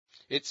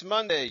It's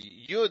Monday,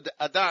 Yud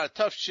Adar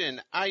Tufshin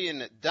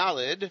Ayin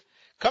Dalid,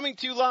 coming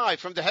to you live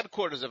from the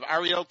headquarters of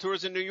Ariel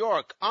Tours in New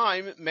York.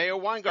 I'm Mayor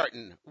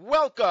Weingarten.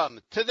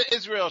 Welcome to the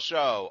Israel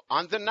Show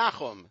on the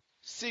Nachum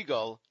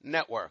Segal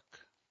Network.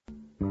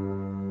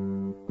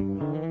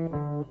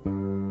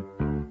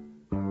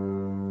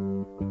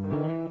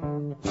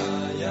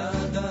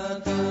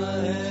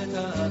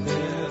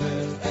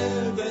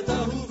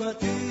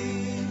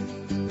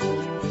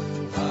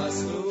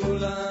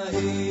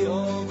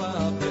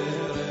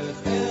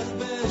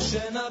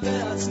 שינה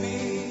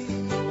בעצמי,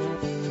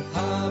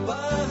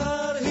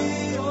 הבהר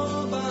היא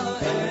או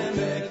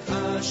בעמק,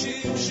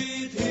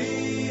 השמשית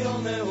היא או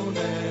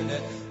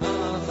מעוננת,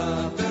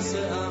 אחפש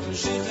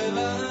להמשיך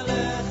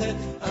ללכת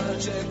עד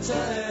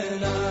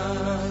שאמצאנה.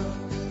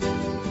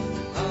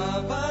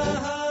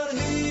 הבהר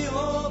היא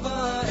או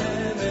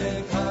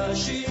בעמק,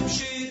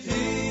 השמשית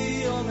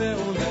היא או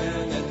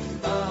מעוננת,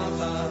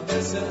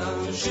 אחפש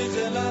להמשיך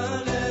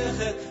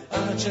ללכת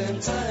עד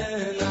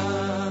שאמצאנה.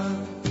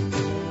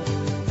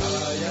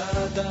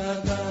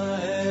 ידעת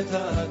את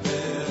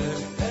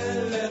הדרך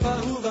אל לב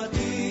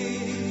אהובתי,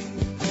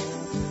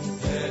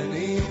 אין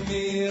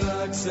עמי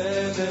רק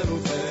סדר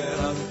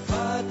ופרח,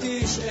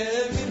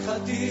 התשאל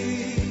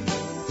מנחתי.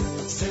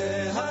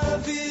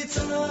 זהבי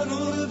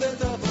צנרור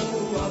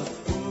בתפוח,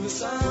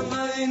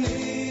 ובשמי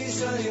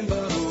נישאים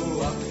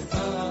ברוח,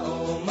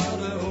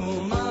 האומר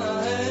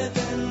ומה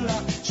אתן לה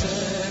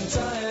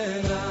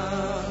שאמצאנה.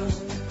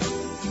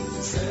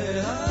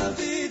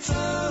 זהבי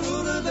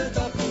צנרור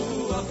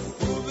בתפוח,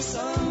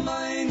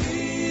 ובשמי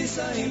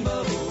נישאים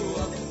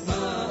ברוח,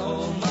 מה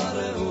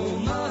אומר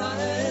ומה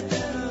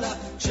אתן לה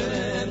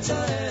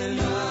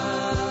שאמצאנה.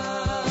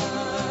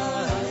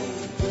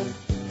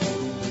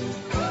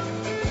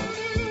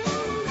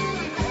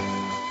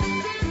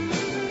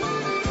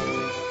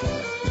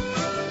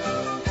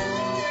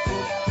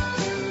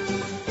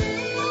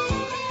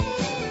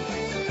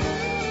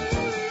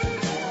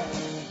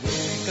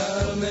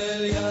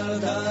 מכרמל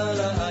ירדה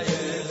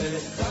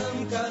לילד,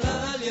 חם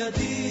קלה על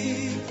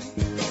ידי,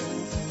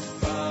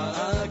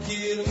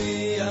 בהכיר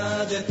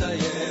מיד את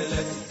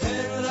הילד,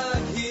 אין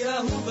רק היא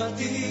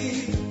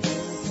אהובתי.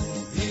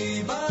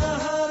 היא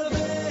בהר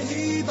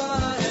והיא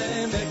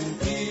בעמק,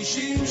 היא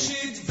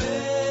שמשית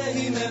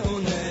והיא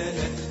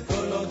מעוננת,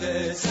 כל עוד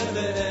אצא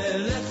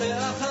ואלך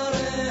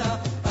אחריה,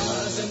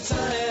 אז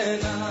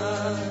אמצאנה.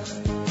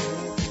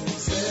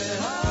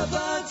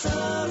 זהבה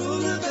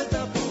צרור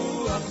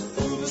בתפוח,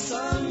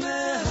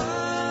 ובשמיה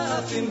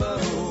עפים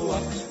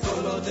ברוח,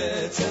 כל עוד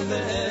אצא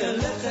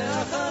ואלך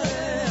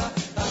אחריה,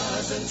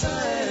 אז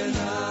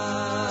אמצאנה.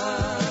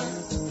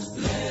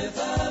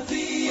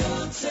 לבבי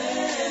יוצא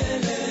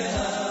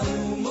אליה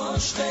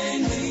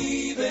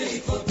ומושכני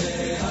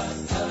בעקבותיה,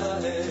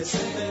 אבל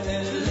אצא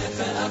ואלך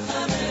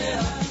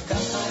אחריה,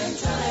 ככה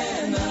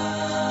אמצאנה,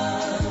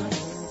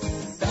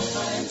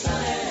 ככה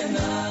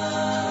אמצאנה,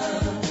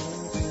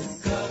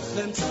 כך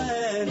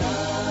אמצאנה.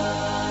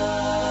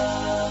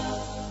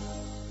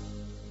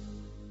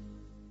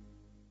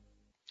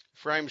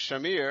 Ephraim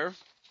Shamir,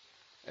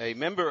 a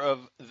member of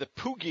the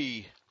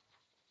Pugi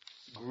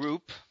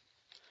group,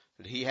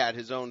 he had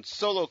his own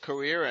solo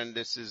career, and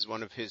this is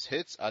one of his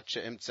hits, Ad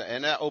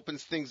She'emtzaena,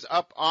 opens things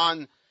up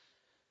on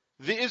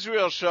the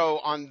Israel Show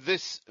on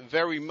this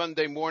very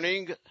Monday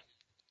morning.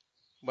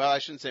 Well, I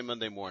shouldn't say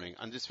Monday morning,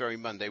 on this very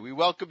Monday. We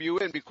welcome you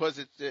in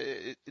because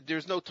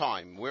there's no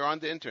time. We're on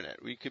the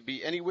internet. We could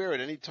be anywhere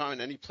at any time,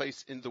 in any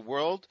place in the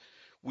world.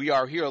 We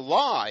are here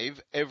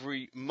live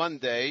every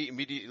Monday,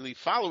 immediately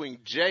following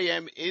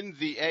JM in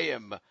the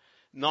AM,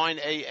 9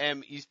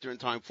 a.m. Eastern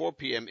Time, 4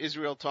 p.m.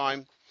 Israel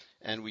Time.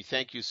 And we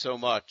thank you so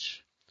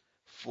much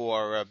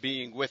for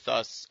being with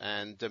us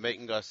and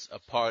making us a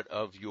part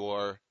of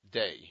your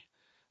day.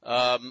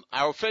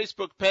 Our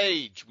Facebook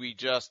page, we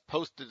just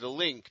posted a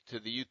link to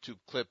the YouTube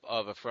clip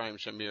of Ephraim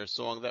Shamir's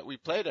song that we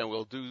played, and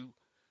we'll do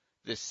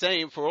the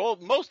same for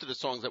most of the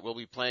songs that we'll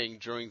be playing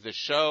during the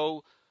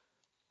show,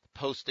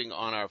 posting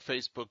on our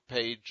Facebook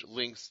page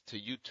links to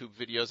YouTube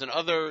videos and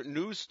other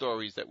news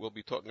stories that we'll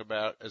be talking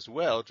about as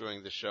well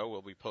during the show.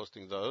 We'll be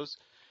posting those.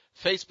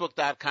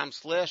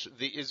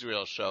 Facebook.com/The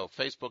Israel Show.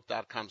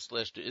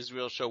 Facebook.com/The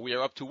Israel Show. We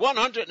are up to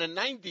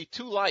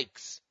 192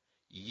 likes.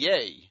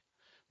 Yay.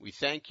 We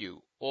thank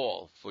you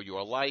all for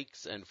your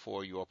likes and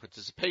for your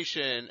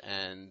participation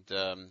and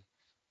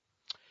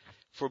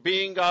for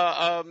being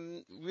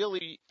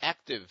really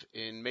active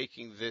in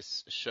making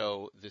this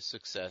show the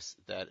success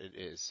that it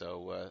is.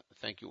 So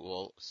thank you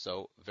all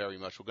so very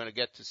much. We're going to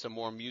get to some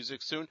more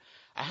music soon.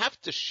 I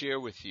have to share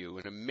with you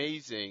an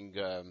amazing,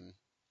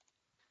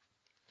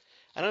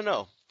 I don't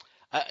know,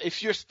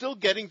 if you're still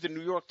getting the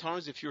New York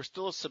Times, if you're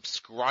still a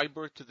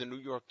subscriber to the New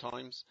York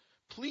Times,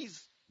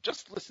 please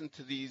just listen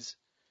to these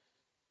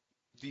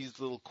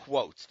little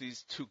quotes,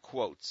 these two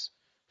quotes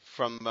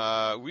from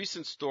a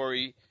recent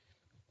story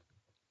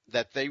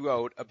that they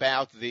wrote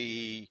about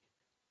the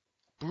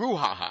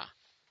brouhaha,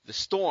 the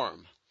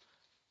storm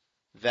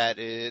that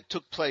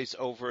took place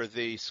over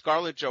the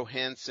Scarlett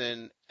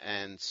Johansson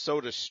and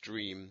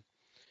SodaStream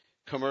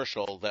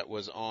commercial that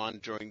was on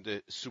during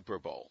the Super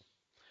Bowl.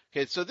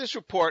 Okay, so this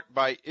report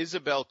by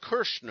Isabel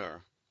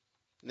Kirshner,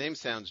 name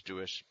sounds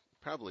Jewish,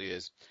 probably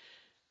is,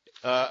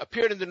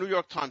 appeared in the New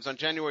York Times on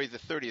January the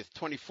 30th,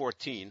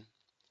 2014.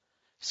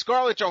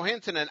 Scarlett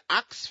Johansson and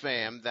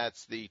Oxfam,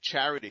 that's the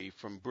charity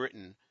from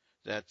Britain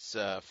that's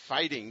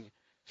fighting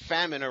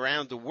famine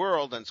around the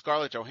world, and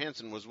Scarlett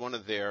Johansson was one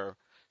of their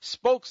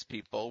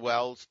spokespeople.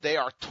 Well, they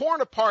are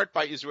torn apart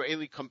by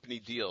Israeli company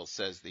deals,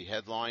 says the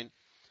headline.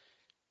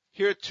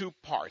 Here are two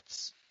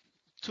parts,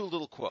 two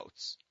little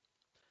quotes.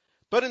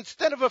 But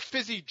instead of a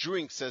fizzy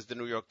drink, says the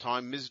New York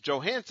Times, Ms.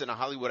 Johansson, a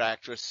Hollywood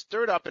actress,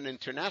 stirred up an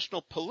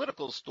international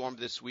political storm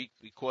this week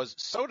because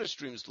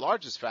SodaStream's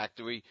largest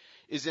factory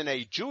is in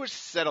a Jewish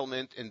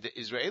settlement in the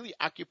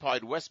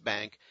Israeli-occupied West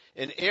Bank,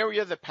 an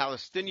area the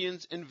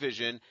Palestinians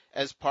envision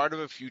as part of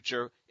a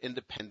future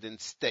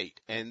independent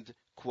state. End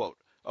quote.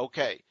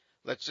 Okay,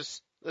 let's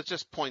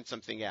just point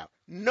something out.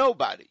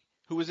 Nobody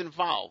who is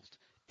involved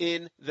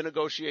in the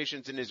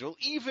negotiations in Israel,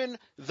 even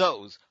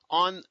those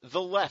on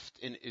the left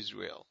in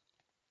Israel,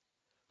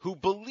 who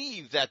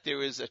believe that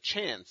there is a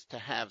chance to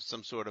have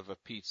some sort of a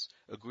peace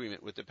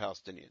agreement with the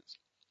Palestinians.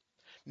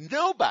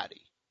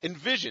 Nobody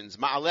envisions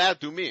Ma'ale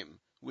Adumim,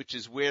 which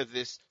is where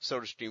this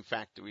SodaStream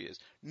factory is.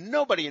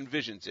 Nobody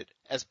envisions it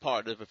as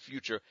part of a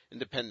future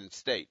independent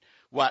state.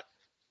 What,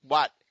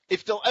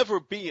 if there'll ever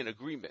be an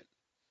agreement,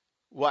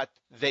 what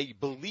they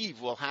believe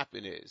will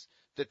happen is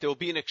that there will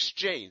be an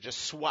exchange, a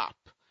swap,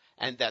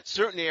 and that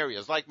certain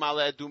areas like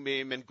Ma'ale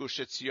Adumim and Gush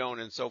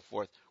Etzion and so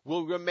forth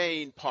will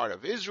remain part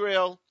of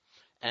Israel,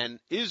 and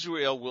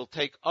Israel will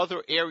take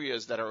other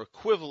areas that are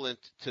equivalent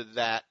to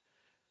that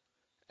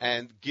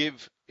and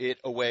give it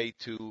away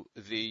to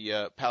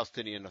the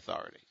Palestinian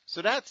Authority.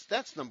 So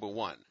that's number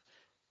one.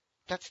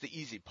 That's the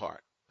easy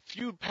part. A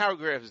few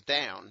paragraphs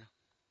down,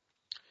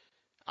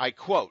 I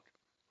quote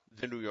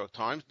the New York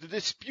Times, the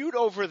dispute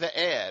over the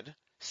ad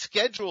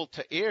scheduled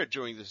to air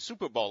during the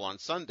Super Bowl on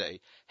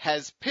Sunday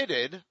has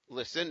pitted,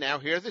 listen, now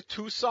here are the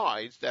two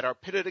sides that are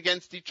pitted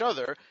against each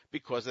other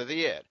because of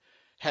the ad,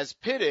 has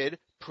pitted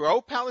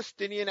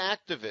pro-Palestinian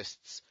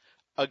activists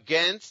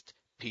against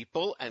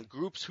people and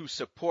groups who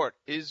support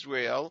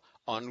Israel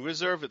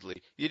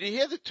unreservedly. Did you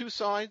hear the two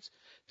sides?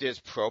 There's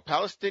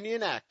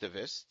pro-Palestinian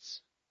activists.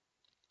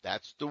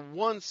 That's the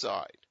one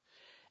side.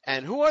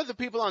 And who are the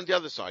people on the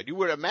other side? You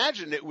would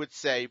imagine it would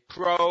say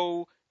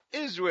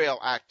pro-Israel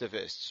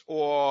activists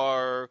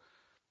or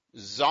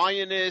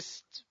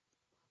Zionist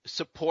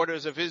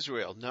supporters of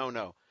Israel.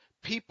 No.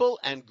 People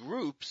and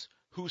groups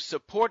who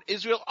support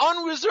Israel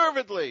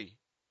unreservedly.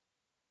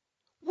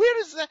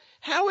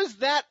 How is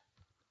that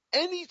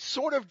any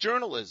sort of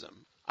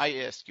journalism, I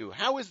ask you?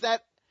 How is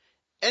that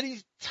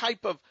any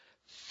type of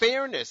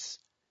fairness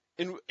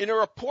in a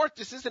report?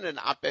 This isn't an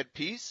op-ed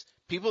piece.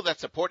 People that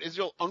support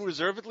Israel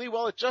unreservedly?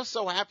 Well, it just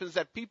so happens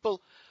that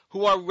people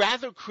who are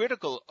rather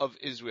critical of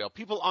Israel,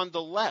 people on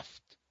the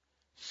left,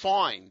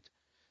 find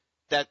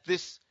that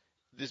this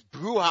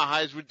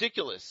brouhaha is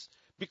ridiculous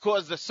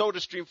because the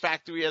SodaStream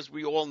factory, as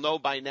we all know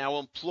by now,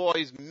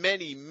 employs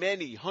many,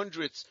 many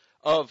hundreds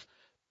of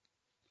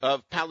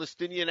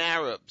Palestinian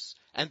Arabs,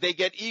 and they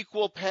get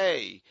equal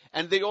pay,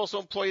 and they also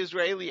employ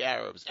Israeli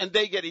Arabs, and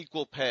they get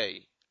equal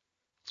pay.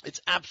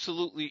 It's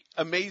absolutely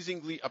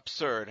amazingly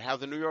absurd how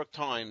the New York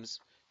Times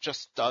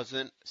just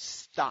doesn't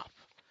stop.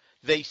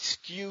 They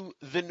skew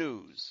the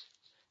news.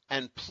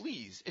 And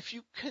please, if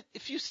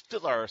you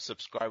still are a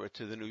subscriber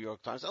to the New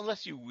York Times,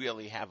 unless you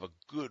really have a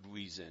good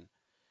reason,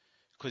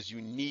 because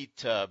you need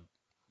to,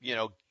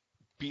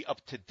 be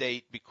up to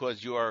date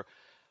because you're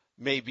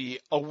maybe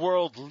a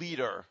world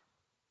leader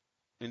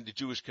in the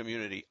Jewish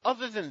community.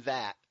 Other than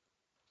that,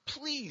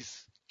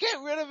 please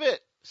get rid of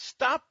it.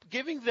 Stop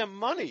giving them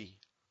money.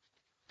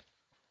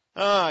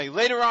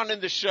 Later on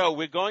in the show,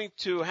 we're going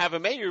to have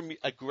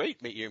a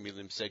great Meir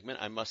Milim segment,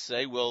 I must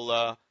say.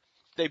 We'll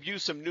debut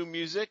some new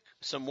music,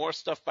 some more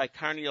stuff by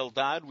Karni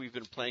Eldad. We've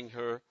been playing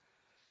her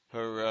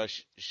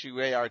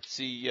Shirei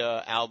Artzi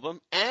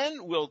album,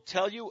 and we'll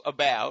tell you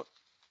about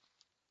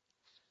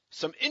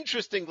some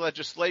interesting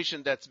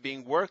legislation that's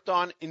being worked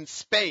on in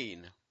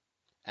Spain,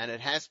 and it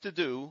has to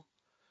do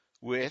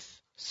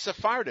with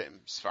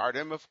Sephardim.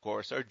 Sephardim, of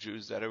course, are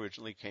Jews that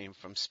originally came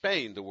from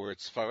Spain. The word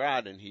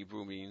Sfarad in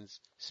Hebrew means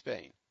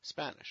Spain,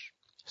 Spanish.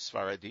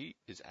 Sfaradi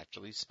is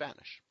actually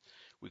Spanish.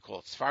 We call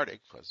it Sephardic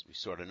because we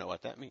sort of know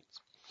what that means.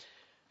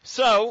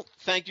 So,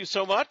 thank you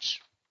so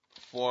much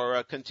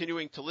for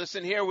continuing to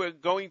listen here. We're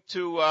going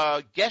to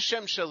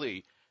Geshem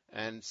Shali,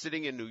 and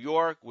sitting in New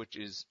York, which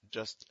is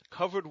just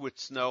covered with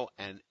snow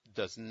and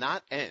does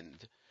not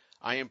end.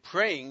 I am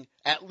praying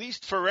at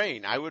least for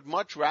rain. I would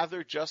much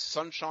rather just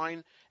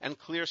sunshine and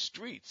clear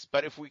streets.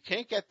 But if we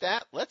can't get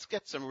that, let's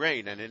get some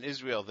rain. And in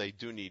Israel, they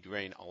do need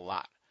rain a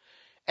lot.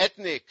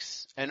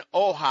 Ethnix and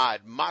Ohad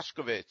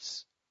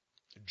Mashkovitz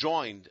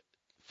joined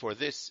for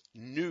this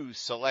new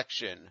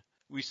selection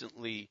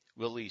recently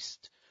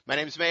released. My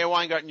name is Meir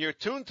Weingarten. You're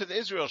tuned to the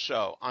Israel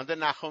Show on the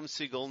Nachum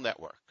Segal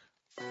Network.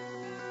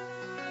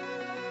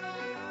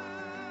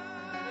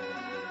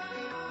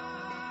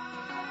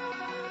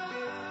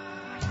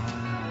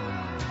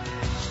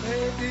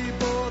 שתי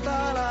טיפות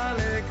על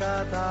עלה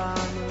קטן,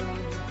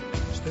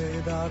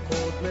 2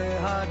 דקות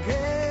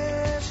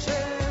מהגשם,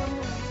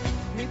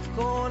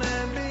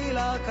 מתכונן לי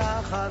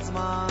לקחת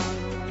זמן,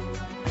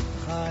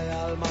 חי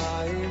על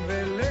מים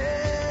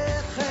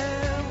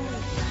ולחם,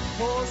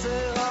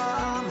 חוזר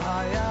העם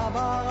היה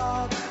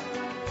ברק,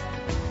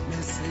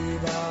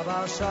 מסיבה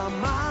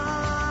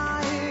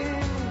בשמיים,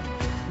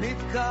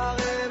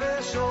 מתקרב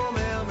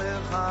ושומר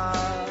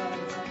מרחק,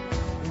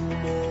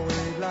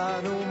 ומוריד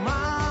לנו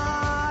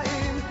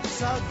מים,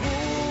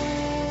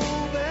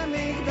 סגור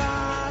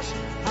במקדש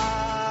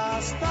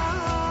הסתיו,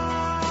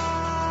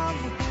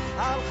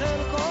 על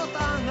חלקות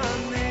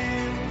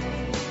עננים,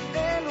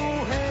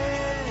 אלו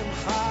הם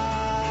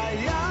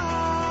חייו,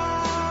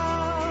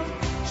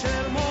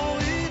 של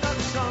מוריד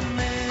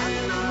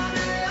הגשמים.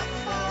 ענני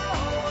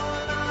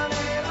עפר,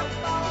 ענני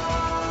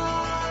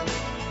לבן,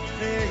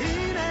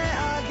 והנה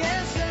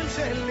הגשם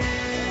שלי,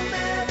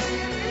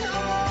 מביא לי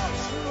אור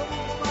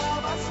שובה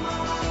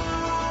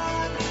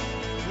בזמן,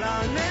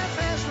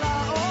 לנפש,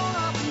 לאור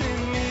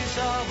הפנימי,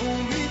 שב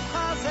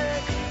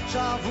ומתחזק,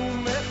 שב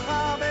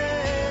ומחבק.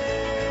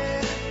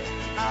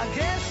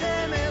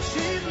 הגשם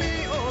השיב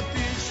לי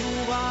אותי,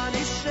 שוב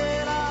אני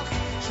שלך,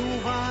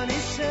 שוב אני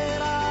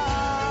שלך.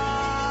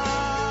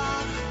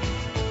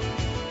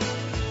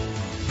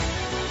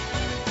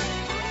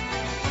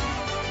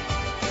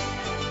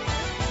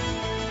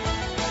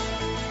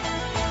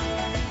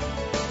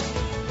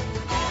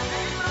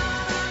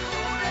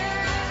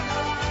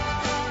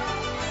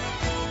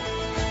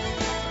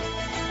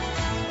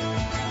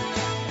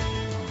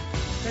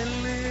 תן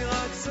לי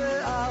רק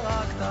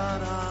שערה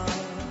קטנה,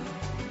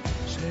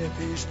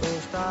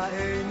 שתשטוף את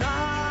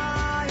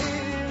העיניים,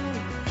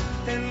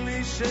 תן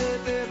לי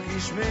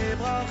שתרגיש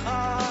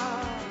מברכה,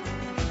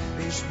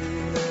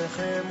 בשביל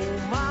לחם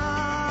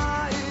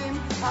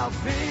ומים,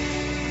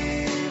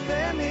 אביב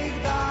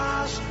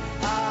במקדש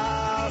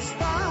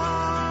הסתיו,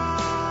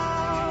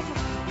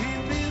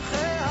 עם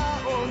פרחי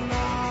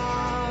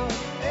העונה,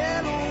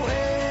 אלו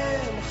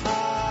הם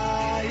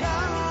חייו,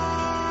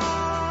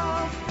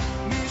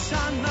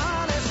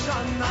 משנה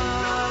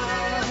לשנה.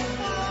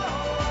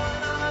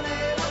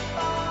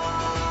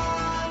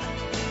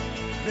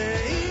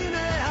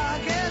 והנה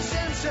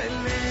הגשם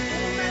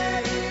שלי,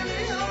 מביא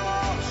לי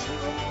אור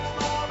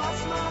שובה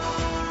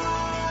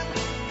בזמן,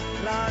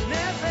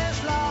 לנפש,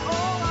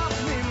 לאור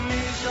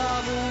הפנימי,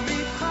 שב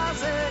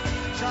ומתחזק,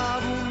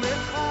 שב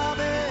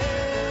ומחבק.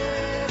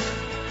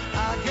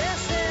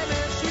 הגשם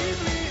השיב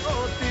לי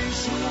אותי,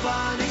 שוב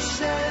אני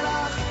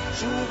שלך,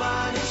 שוב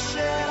אני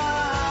שלך.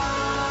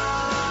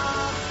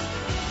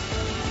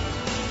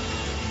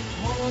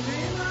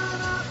 מודים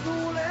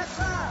אנחנו לך,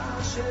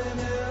 השם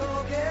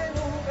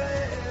אלוקינו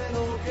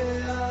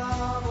ואלוקי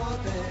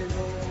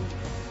אבותינו,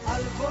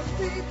 על כל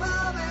טיפה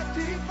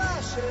וטיפה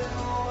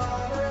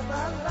שעוררת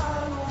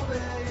לנו,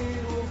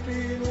 ואילו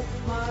פינו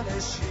מלא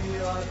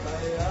שירת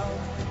הים,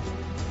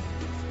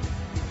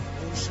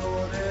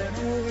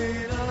 ושוננו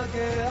הנה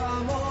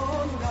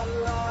כהמון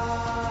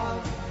גליו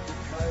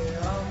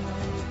קיים,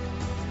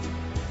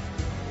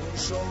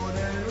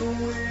 ושוננו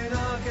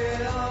הנה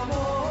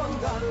כהמון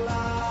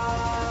גליו.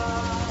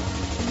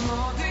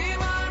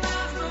 מודים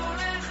אנחנו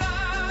לך,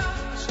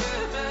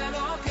 השם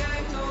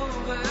אלוקינו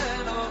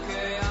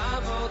ואלוקי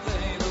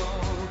אבותינו,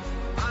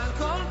 על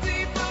כל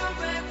טיפה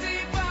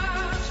וטיפה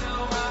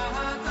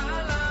שהורדת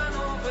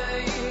לנו,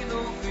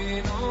 והיינו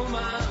פינו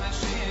מה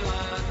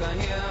לשירת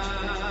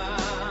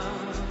הים,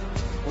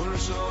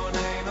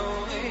 ולשוננו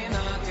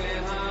הנה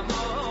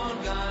כהמון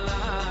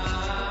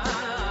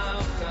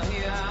גליו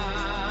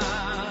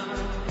קיים,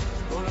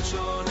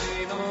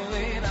 ולשוננו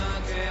הנה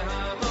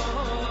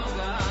כהמון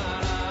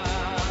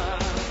גליו.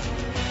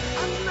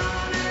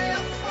 ענני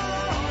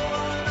עפר,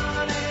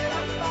 ענני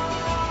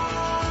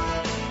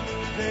לבן,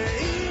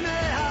 והנה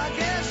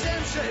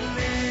הגשם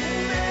שלי,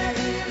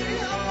 מביא לי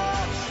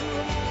אור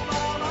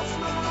שובה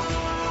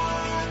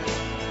בזמן,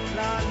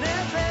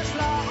 לנפש,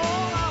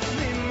 לאור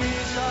הפנימי,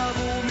 שב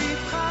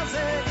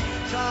ומתחזק,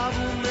 שב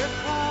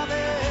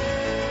ומחבק.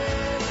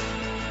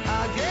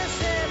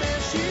 הגשם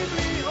השיב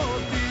לי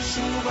אותי,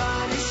 שוב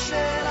אני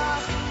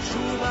שלך,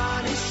 שוב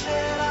אני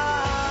שלך.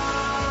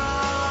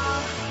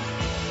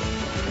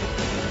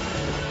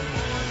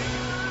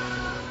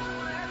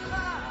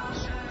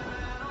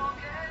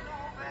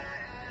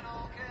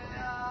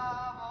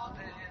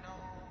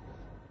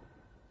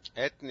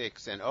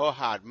 Etniks and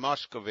Ohad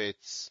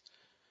Moshkovitz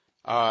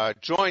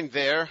joined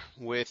there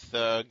with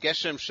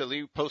Geshem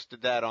Shali.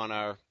 Posted that on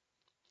our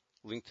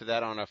link to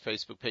that on our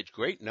Facebook page.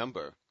 Great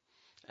number,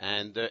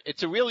 and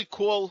it's a really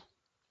cool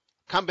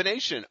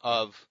combination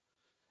of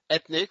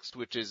Etniks,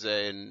 which is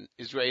an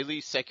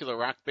Israeli secular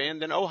rock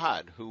band, and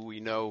Ohad, who we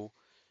know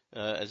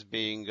as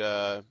being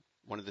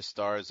one of the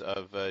stars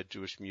of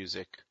Jewish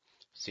music.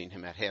 Seen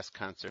him at Haas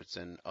concerts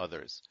and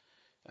others.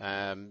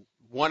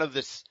 One of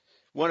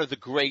the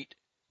great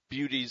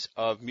beauties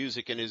of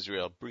music in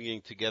Israel,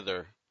 bringing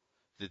together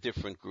the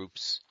different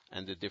groups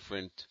and the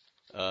different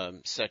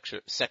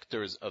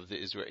sectors of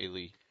the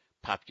Israeli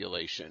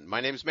population.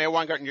 My name is Meir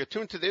Weingarten. You're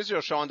tuned to the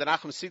Israel Show on the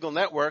Nachum Segal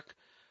Network.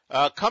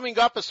 Coming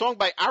up, a song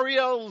by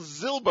Ariel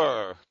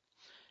Zilber.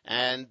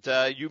 And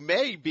you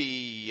may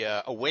be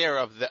aware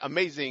of the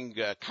amazing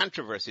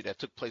controversy that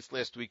took place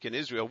last week in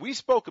Israel. We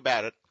spoke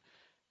about it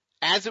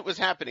as it was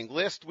happening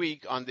last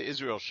week on the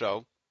Israel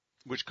Show,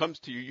 which comes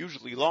to you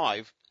usually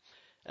live,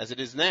 as it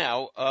is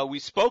now. We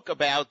spoke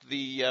about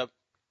the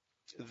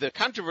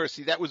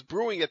controversy that was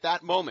brewing at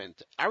that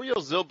moment.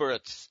 Ariel Zilber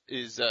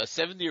is a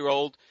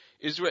 70-year-old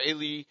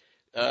Israeli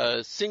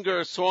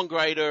singer,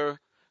 songwriter,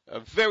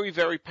 very,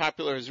 very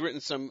popular, has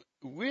written some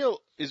real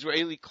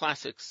Israeli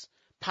classics,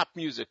 pop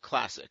music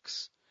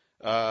classics.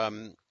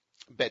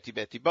 Betty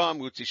Betty Bum,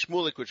 Rutzi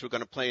Shmulik, which we're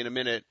going to play in a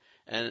minute,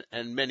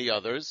 and many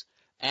others.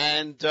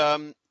 And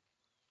the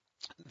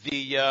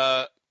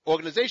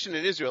organization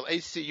in Israel,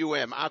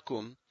 ACUM,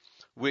 Akum,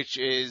 which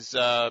is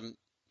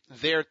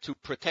there to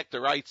protect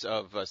the rights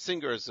of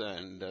singers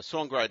and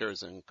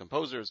songwriters and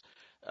composers,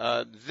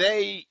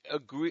 they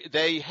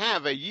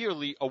have a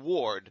yearly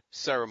award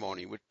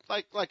ceremony, which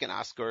like an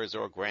Oscars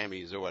or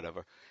Grammys or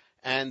whatever.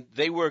 And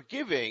they were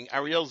giving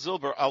Ariel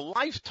Zilber a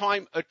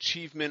Lifetime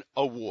Achievement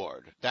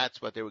Award.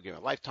 That's what they were giving,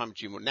 a Lifetime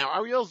Achievement. Now,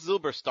 Ariel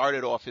Zilber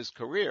started off his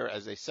career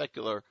as a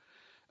secular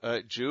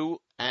Jew,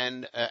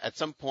 and at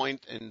some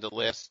point in the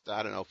last,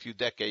 few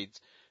decades,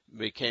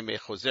 became a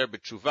Choser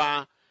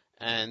B'Tshuva,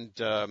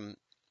 and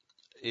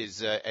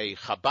is a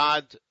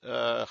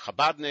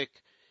Chabadnik.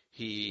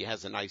 He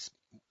has a nice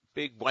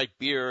big white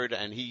beard,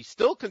 and he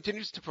still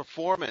continues to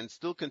perform and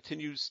still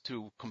continues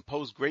to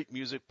compose great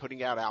music,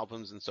 putting out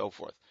albums and so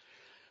forth.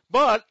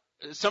 But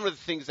some of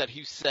the things that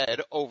he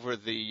said over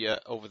the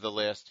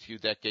last few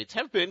decades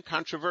have been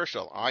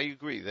controversial. I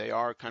agree, they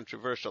are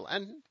controversial,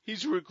 and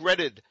he's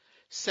regretted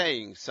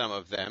saying some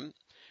of them.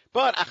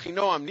 But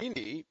Achinoam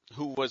Nini,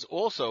 who was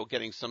also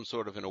getting some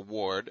sort of an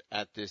award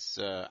at this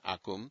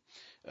Akum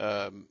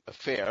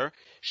affair,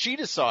 she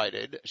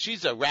decided,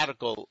 she's a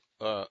radical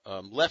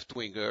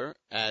left-winger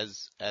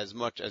as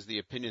much as the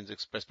opinions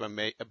expressed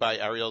by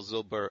Ariel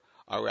Zilber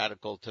are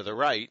radical to the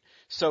right.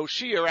 So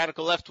she, a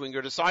radical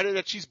left-winger, decided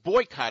that she's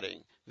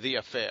boycotting the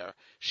affair.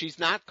 She's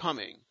not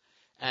coming.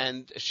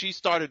 And she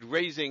started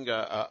raising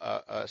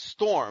a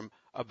storm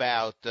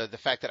about the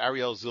fact that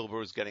Ariel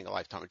Zilber is getting a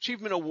Lifetime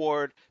Achievement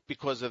Award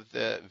because of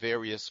the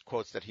various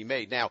quotes that he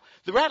made. Now,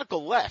 the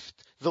radical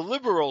left, the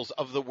liberals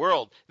of the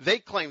world, they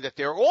claim that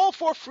they're all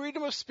for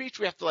freedom of speech.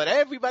 We have to let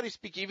everybody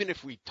speak, even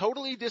if we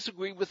totally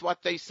disagree with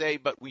what they say,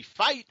 but we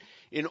fight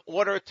in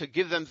order to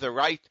give them the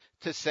right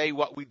to say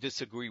what we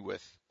disagree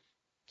with.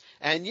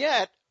 And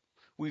yet,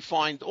 we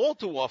find all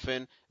too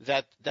often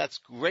that that's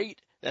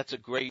great. That's a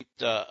great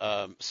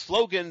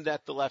slogan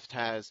that the left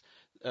has,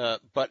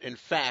 but in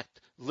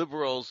fact,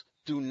 liberals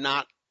do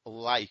not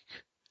like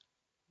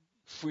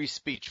free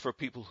speech for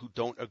people who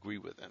don't agree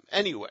with them.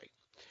 Anyway,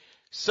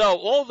 so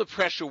all the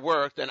pressure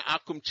worked, and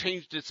Akum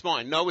changed its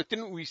mind. No, it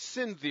didn't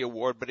rescind the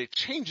award, but it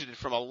changed it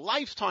from a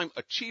Lifetime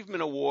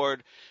Achievement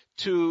Award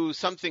to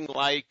something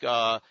like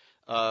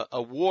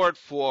award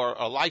for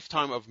a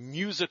lifetime of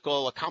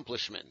musical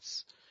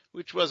accomplishments,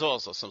 which was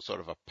also some sort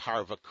of a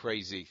parva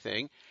crazy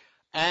thing.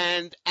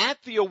 And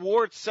at the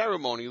award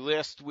ceremony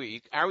last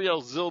week,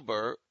 Ariel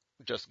Zilber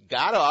just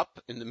got up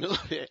in the middle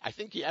of it. I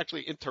think he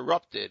actually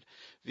interrupted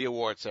the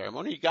award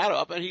ceremony. He got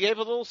up and he gave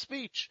a little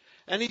speech.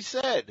 And he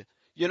said,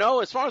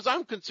 as far as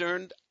I'm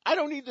concerned, I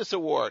don't need this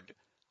award.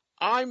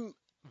 I'm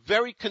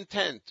very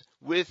content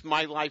with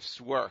my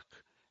life's work.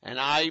 And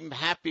I'm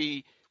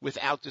happy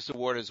without this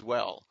award as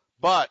well.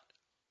 But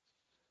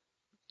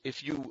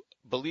if you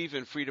believe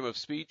in freedom of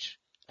speech,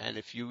 and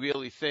if you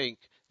really think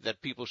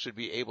that people should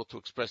be able to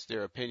express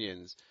their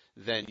opinions,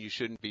 then you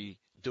shouldn't be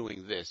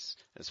doing this.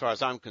 As far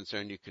as I'm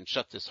concerned, you can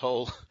shut this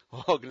whole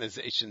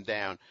organization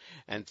down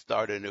and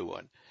start a new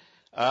one.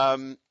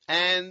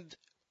 And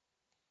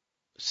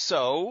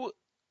so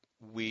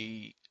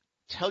we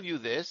tell you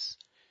this.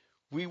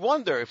 We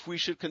wonder if we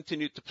should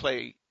continue to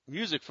play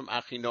music from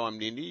Achinoam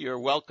Nini. You're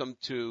welcome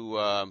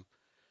to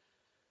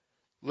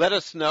let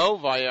us know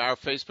via our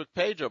Facebook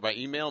page or by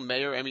email,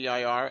 Meir,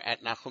 M-E-I-R,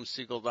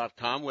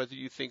 @NachumSegal.com, whether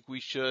you think we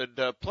should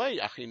play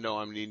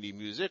Achinoam Nini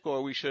music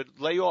or we should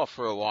lay off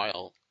for a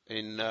while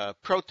in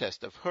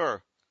protest of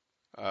her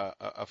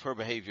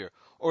behavior.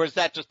 Or is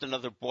that just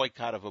another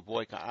boycott of a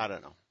boycott? I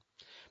don't know.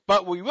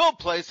 But we will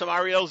play some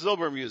Ariel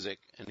Zilber music,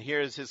 and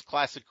here's his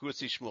classic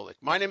Rutzi Shmulik.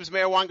 My name is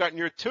Meir Weingarten.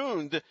 You're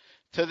tuned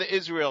to the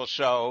Israel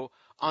Show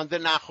on the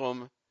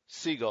Nachum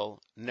Segal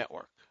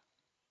Network.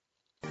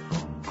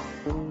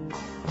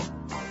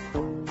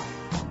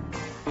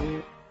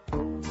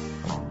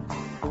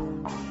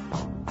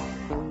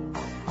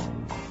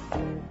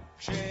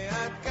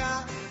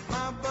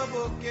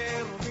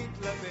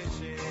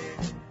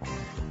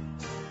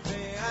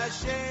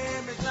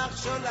 השמש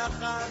לך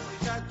שולחת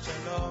דרישת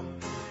שלום,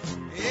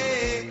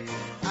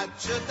 את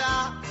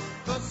שותה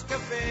כוס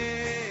קפה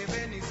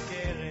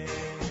ונזכרת,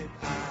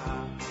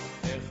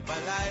 איך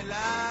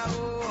בלילה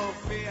הוא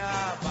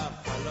הופיע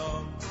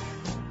בחלום.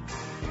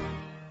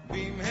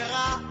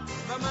 במהרה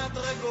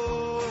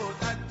במדרגות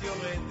את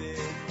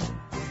יורדת,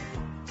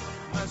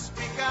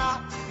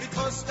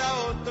 לתפוס את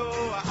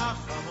האוטו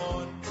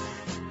האחרון.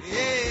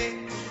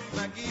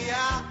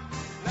 מגיעה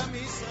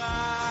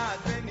למשרד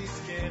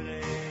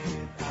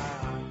ונזכרת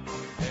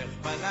איך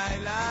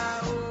בלילה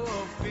הוא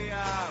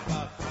הופיע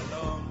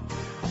בחלום.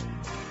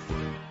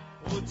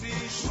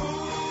 רוצי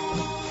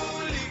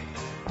שמולי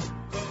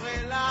קורא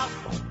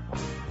לך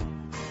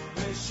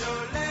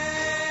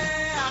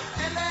ושולח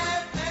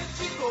 1,000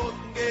 נשיקות.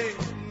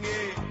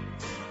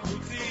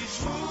 רוצי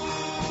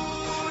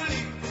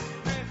שמולי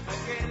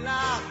מחכה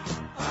לך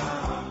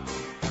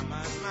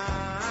כמה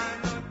זמן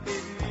עוד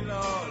תתני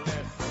לו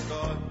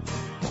לחכות.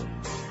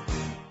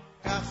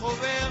 כך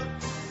עובר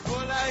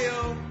כל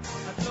היום,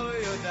 את לא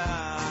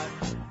יודעת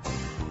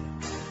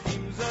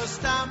אם זו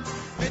סתם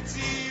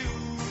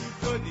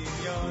מציאות או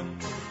דמיון.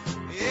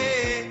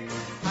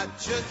 את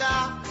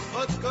שותה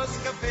עוד כוס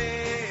קפה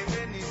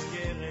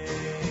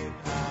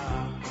ונזכרת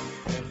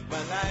איך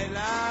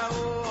בלילה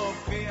הוא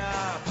הופיע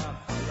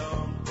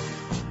בחלום.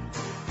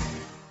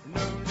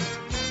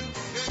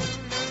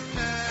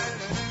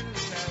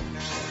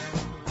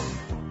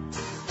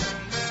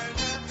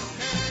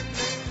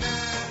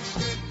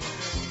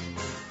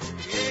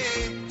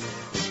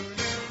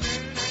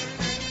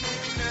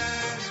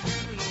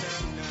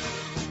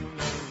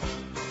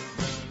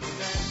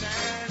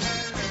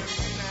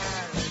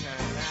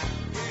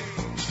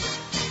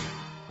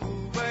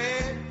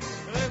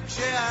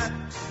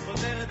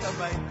 חוזרת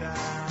הביתה,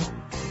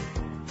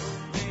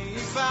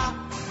 מעיפה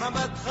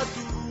מבט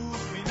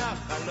חטוף מן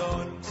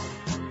החלון.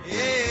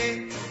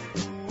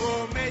 הוא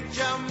עומד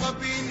שם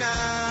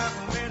בפינה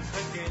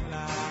ומחכה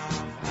לך.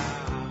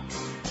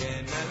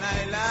 כן,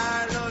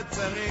 הלילה לא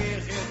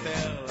צריך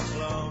יותר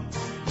לחלום.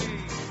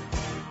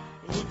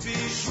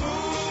 רוצי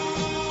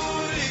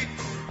שמולי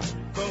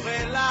קורא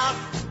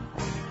לך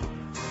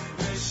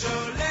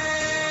ושולח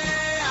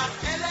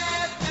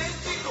 1,000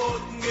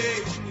 נשיקות.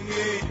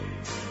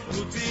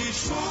 רוצי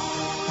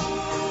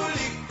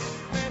שמולי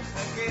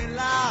מחכה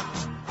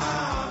לך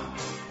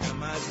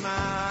כמה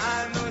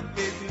זמן עוד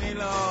תתני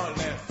לו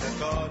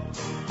לחכות.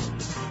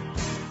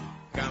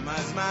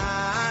 כמה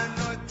זמן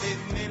עוד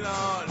תתני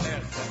לו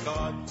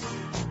לחכות.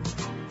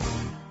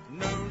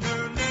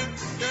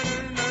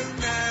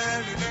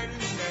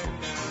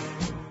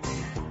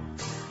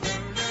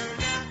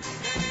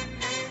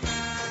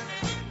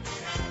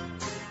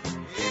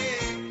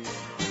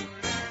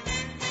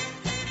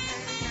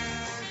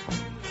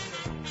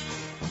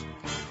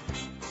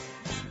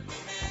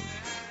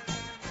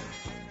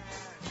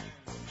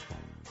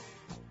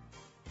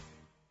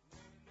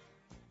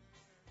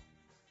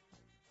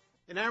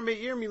 In our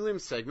Me'ir Milim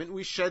segment,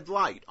 we shed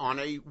light on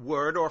a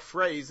word or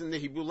phrase in the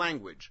Hebrew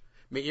language.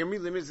 Me'ir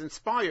Milim is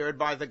inspired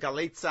by the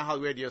Galei Tzahal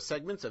radio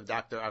segments of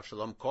Dr.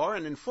 Avshalom Kor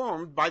and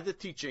informed by the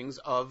teachings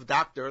of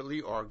Dr.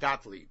 Lior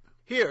Gottlieb.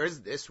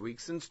 Here's this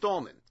week's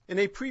installment. In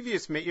a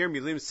previous Me'ir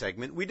Milim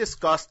segment, we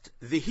discussed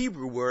the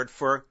Hebrew word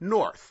for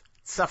north,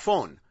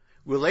 tzafon,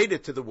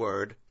 related to the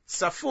word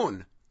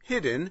tzafun,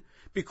 hidden,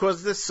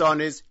 because the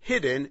sun is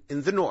hidden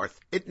in the north.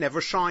 It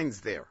never shines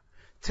there.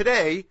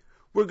 Today,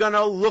 we're going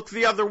to look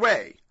the other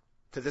way,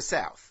 to the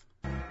south.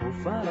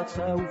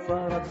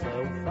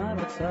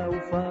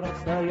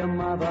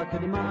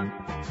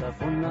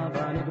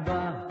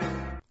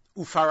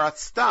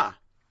 Ufaratzta,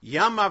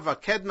 Yama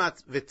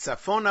v'kedmat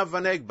v'tzafona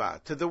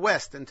v'negba, to the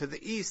west and to the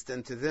east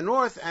and to the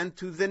north and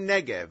to the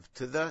Negev,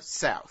 to the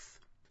south.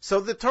 So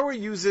the Torah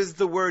uses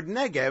the word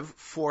Negev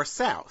for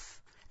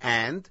south,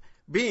 and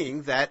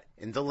being that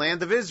in the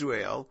land of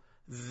Israel,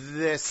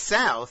 the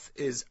south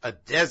is a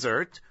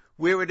desert,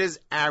 where it is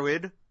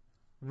arid,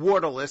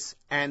 waterless,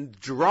 and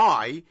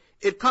dry,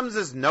 it comes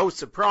as no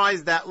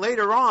surprise that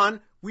later on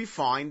we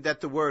find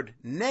that the word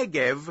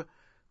Negev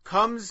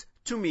comes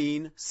to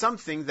mean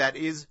something that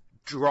is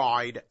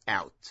dried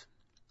out.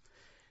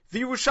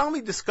 The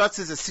Yerushalmi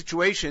discusses a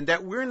situation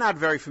that we're not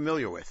very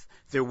familiar with.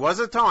 There was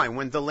a time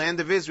when the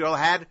land of Israel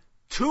had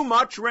too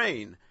much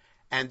rain,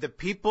 and the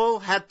people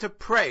had to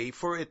pray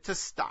for it to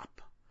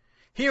stop.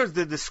 Here's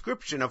the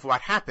description of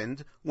what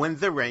happened when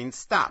the rain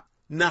stopped.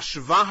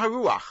 Nashva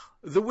haruach,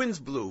 the winds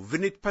blew,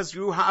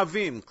 v'nitpazru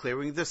ha'avim,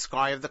 clearing the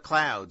sky of the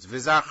clouds,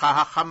 v'zarcha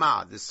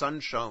ha'chama, the sun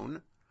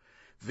shone,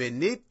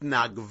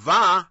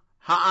 v'nitnagva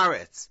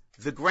ha'aretz,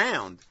 the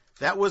ground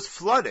that was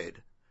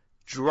flooded,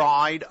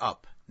 dried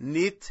up.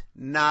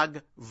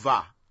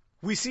 Nitnagva.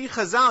 We see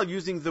Chazal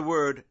using the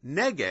word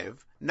Negev,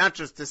 not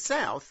just the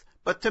south,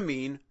 but to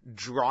mean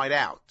dried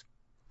out.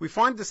 We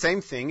find the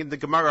same thing in the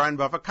Gemara in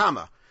Bava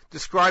Kama,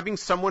 describing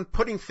someone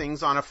putting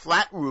things on a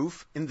flat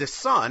roof in the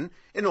sun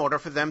in order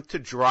for them to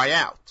dry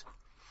out.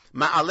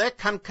 Ma'aleh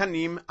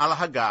kankanim al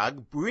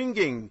hagag,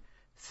 bringing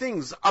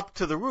things up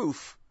to the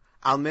roof,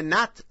 al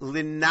menat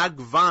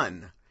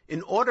linagvan,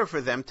 in order for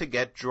them to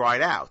get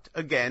dried out.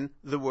 Again,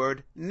 the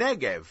word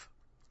Negev,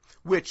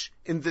 which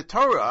in the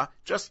Torah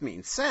just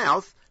means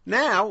south,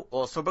 now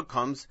also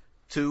becomes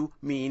to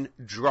mean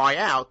dry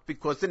out,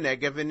 because the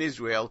Negev in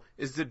Israel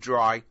is the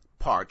dry,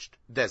 parched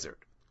desert.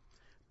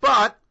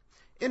 But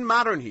in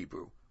modern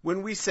Hebrew,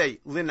 when we say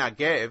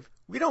linagev,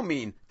 we don't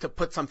mean to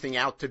put something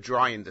out to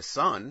dry in the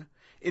sun.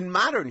 In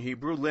modern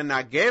Hebrew,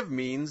 lenagev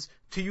means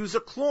to use a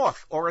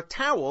cloth or a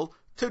towel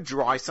to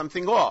dry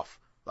something off,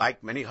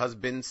 like many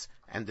husbands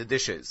and the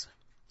dishes.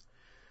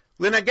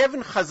 Lenagev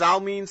in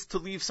Chazal means to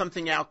leave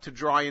something out to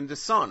dry in the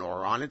sun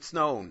or on its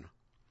own.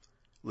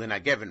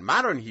 Lenagev in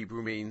modern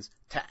Hebrew means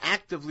to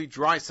actively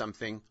dry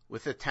something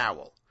with a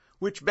towel,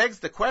 which begs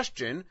the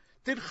question,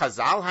 did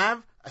Chazal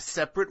have a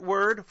separate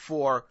word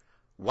for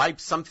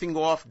wipe something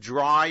off,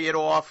 dry it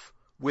off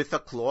with a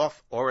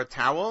cloth or a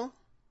towel?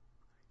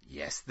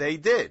 Yes, they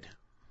did.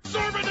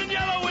 Absorbent and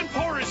yellow and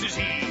porous is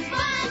he.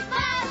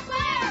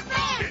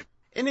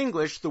 In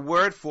English, the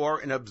word for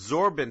an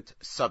absorbent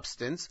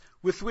substance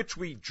with which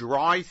we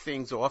dry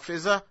things off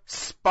is a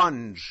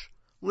sponge.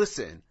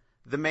 Listen,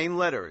 the main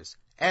letters,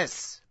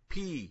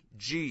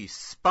 S-P-G,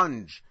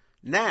 sponge.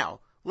 Now,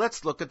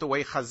 let's look at the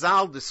way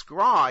Chazal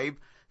describe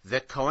the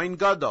Kohen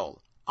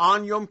Gadol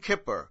on Yom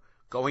Kippur,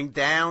 going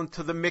down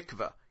to the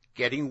mikveh,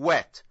 getting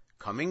wet,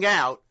 coming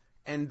out,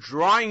 and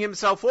drying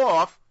himself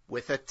off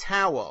with a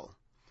towel.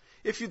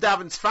 If you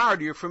daven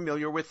Sfarad, you're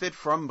familiar with it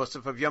from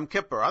Musaf of Yom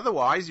Kippur.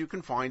 Otherwise, you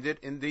can find it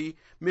in the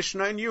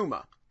Mishnah and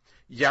Yuma.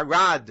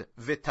 Yarad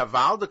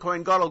v'taval, the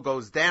Kohen Gadol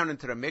goes down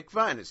into the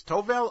mikveh, and his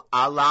tovel,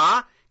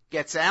 Allah,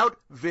 gets out,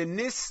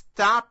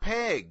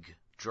 v'nistapeg,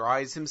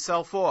 dries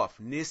himself off,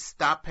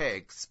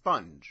 nistapeg,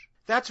 sponge.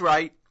 That's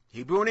right,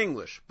 Hebrew and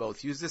English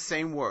both use the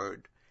same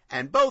word,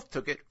 and both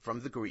took it from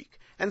the Greek.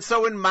 And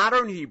so in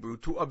modern Hebrew,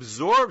 to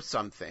absorb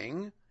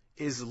something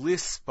is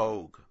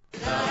lispog.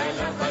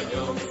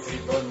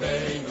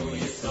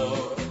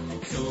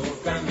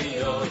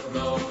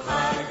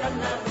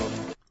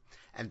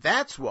 And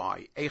that's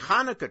why a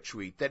Hanukkah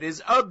treat that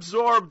is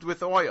absorbed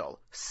with oil,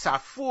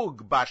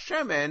 safug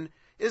bashemen,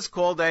 is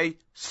called a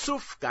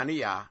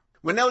sufganiyah.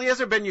 When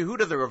Eliezer ben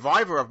Yehuda, the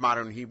reviver of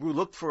modern Hebrew,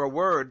 looked for a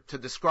word to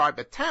describe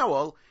a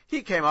towel,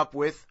 he came up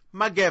with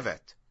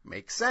magevet.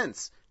 Makes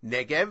sense.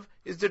 Negev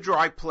is the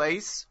dry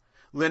place.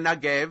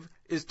 Lenagev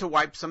is to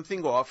wipe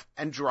something off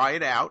and dry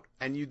it out,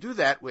 and you do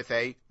that with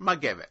a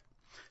magevet.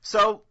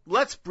 So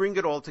let's bring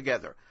it all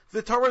together.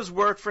 The Torah's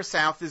word for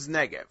south is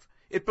Negev.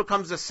 It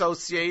becomes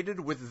associated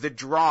with the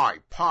dry,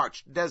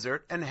 parched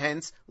desert, and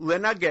hence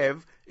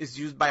lenagev is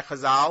used by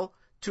Chazal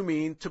to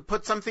mean to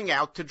put something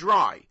out to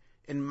dry.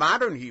 In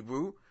modern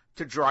Hebrew,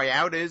 to dry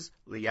out is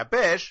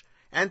liyabesh,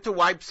 and to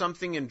wipe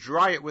something and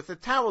dry it with a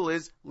towel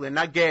is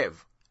lenagev,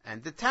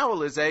 and the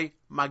towel is a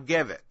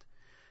magevet.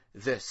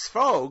 The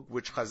sfog,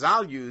 which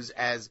Chazal use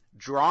as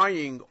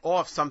drying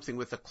off something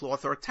with a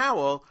cloth or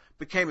towel,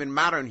 became in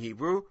modern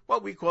Hebrew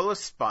what we call a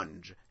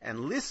sponge,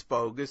 and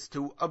lispog is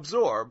to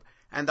absorb,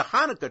 and the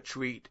Hanukkah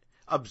treat,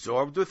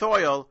 absorbed with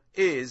oil,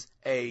 is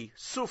a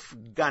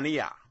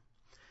sufganiyah.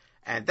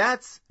 And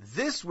that's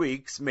this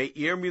week's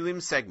Me'ir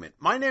Milim segment.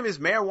 My name is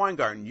Meir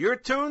Weingarten. You're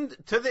tuned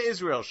to The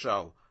Israel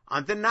Show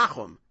on the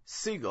Nachum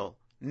Segal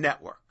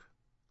Network.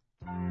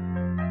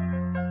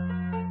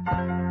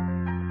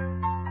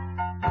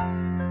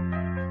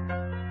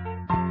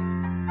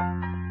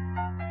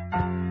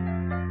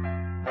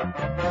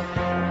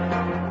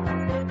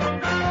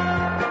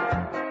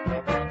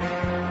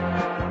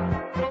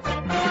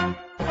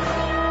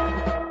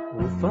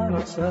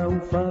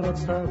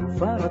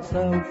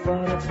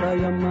 ופרצה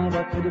ימה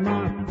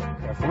וקדמה,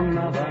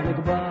 צפונה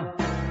ונגבה.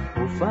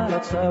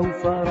 ופרצה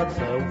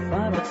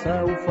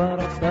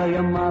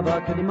ימה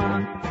וקדמה,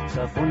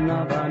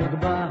 צפונה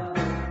ונגבה.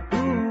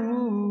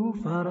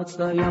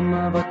 ופרצה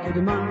ימה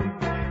וקדמה,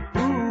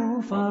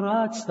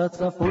 ופרצת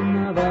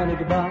צפונה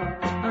ונגבה.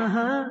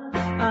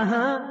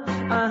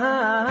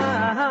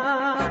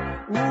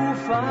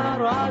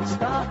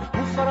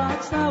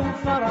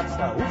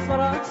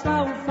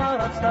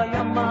 ופרצת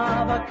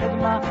ימה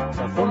וקדמה,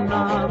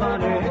 צפונה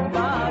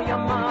ונגבה.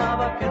 ימה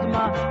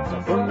וקדמה,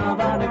 צפונה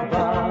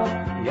ונגבה.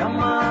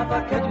 ימה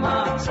וקדמה,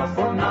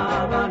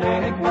 צפונה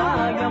ונגבה.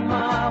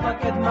 ימה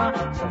וקדמה,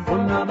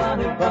 צפונה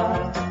ונגבה.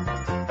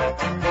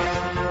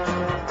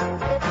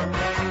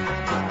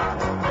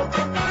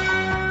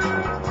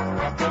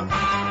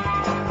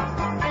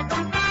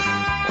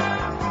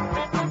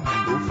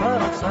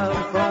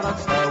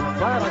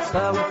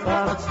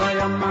 ופרצה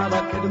ימה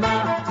וקדמה,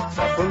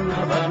 צפונה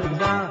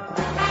ונגבה.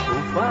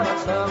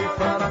 ופרצה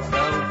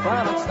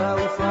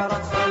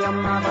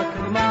ימה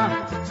וקדמה,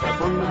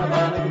 צפונה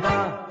ונגבה.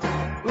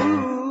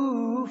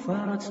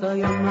 ופרצה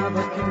ימה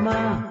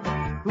וקדמה,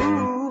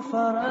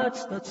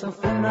 ופרצת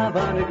צפונה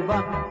ונגבה.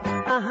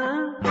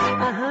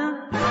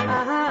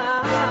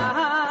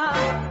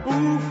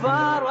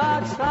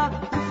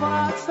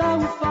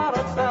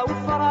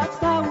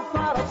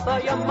 ופרצת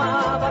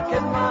ימה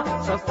וקדמה,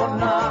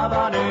 צפונה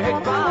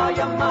ונגבה.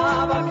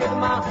 ימה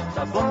וקדמה,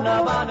 צפונה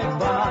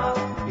ונגבה.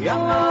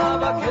 ימה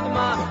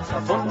וקדמה,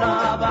 צפונה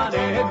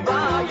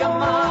ונגבה.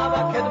 ימה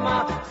וקדמה,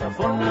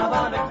 צפונה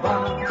ונגבה.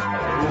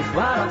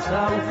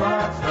 ופרצה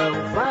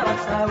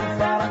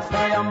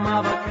ימה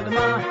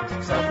וקדמה,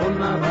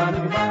 צפונה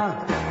ונגבה.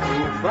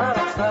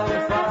 ופרצה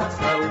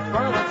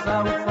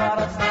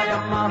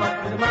ימה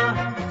וקדמה,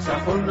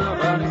 צפונה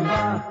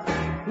ונגבה.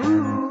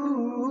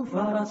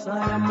 ופרצה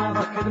ימה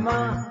וקדמה,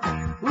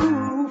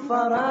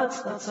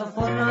 ופרצת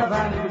צפונה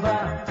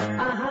במדבר,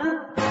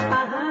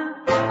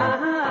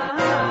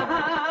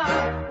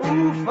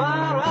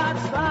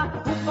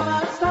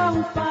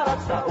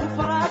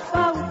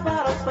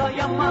 ופרצת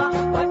ימה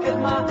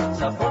בקדמה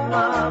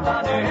צפונה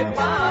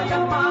בנגבה,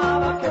 ימה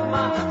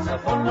בקדמה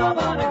צפונה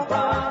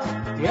בנגבה,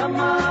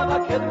 ימה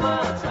בקדמה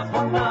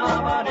צפונה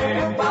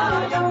בנגבה,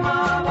 ימה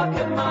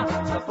בקדמה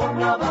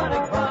צפונה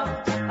בנגבה.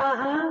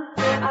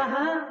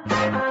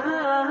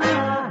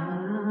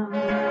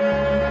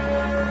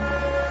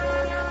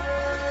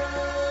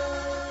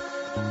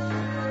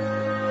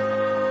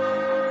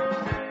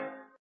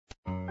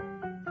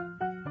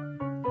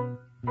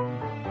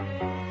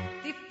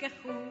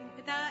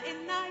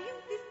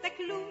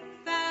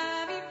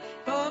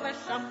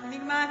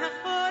 נגמר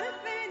החורף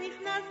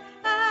ונכנס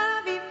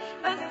האביב,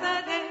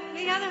 בשדה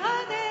ליד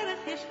הדרך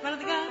יש כבר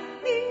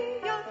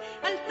דגניות,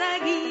 אל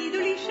תגידו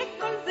לי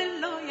שכל זה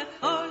לא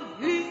יכול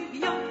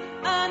להיות.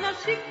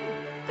 אנשים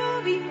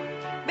טובים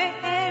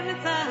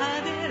באמצע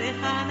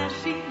הדרך,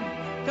 אנשים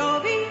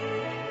טובים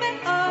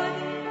מאוד,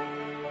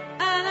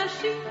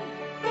 אנשים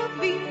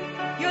טובים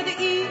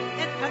יודעים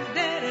את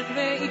הדרך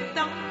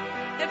ואיתם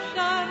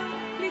אפשר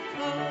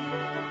לטעות.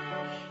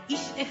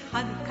 איש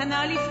אחד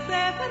קנה לי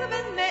ספר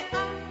בן 100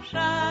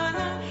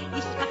 שנה,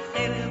 איש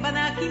אחר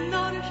בנה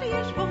כינור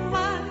שיש בו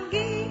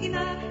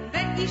מנגינה,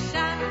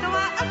 ואישה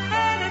טובה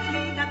אחרת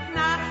לי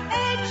נתנה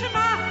את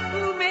שמה,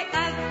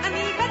 ומאז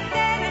אני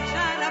בדרך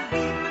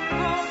שרבים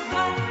כמו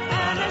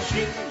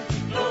אנשים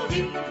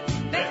טובים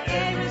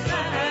באמצע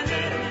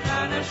הדרך,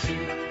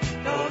 אנשים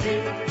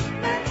טובים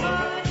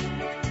מאוד,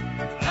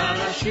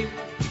 אנשים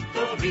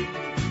טובים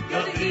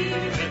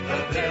יודעים את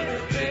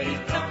הדרך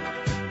ואיתם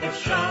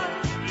אפשר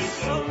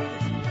לסעוד.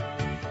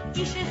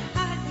 איש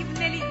אחד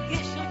יבנה לי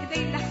גשר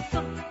כדי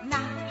לחסות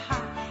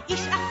נהר,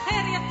 איש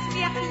אחר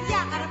יצמיח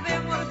יער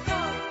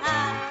במורדו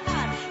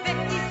ההר,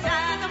 ואישה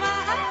טובה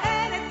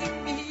אחרת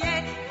אם יהיה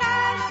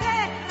קשה,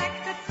 רק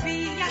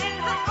תצביע אל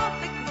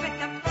האופק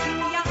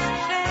ותבטיח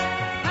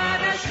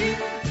שאנשים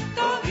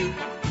טובים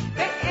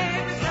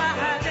באמצע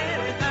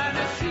הדרך,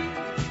 אנשים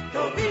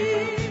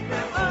טובים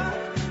מאוד,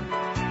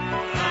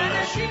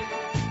 אנשים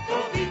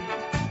טובים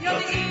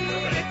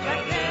יודעים את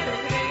הדרך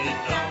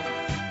ואיתם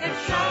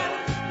אפשר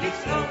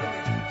לסעוד.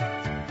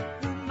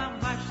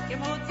 וממש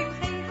כמו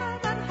צמחי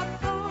האדן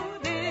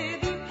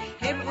הבודדים,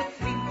 הם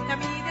עוצרים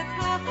תמיד את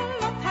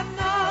החולות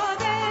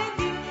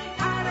הנודדים,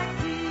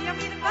 הרקיע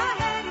מן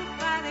בהר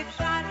וכבר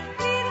אפשר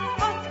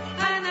לראות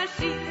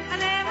אנשים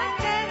על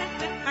הדרך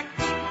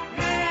מחכים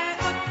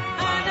מאוד.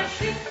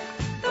 אנשים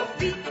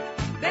טובים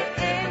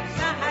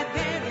באמצע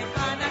הדרך,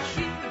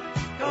 אנשים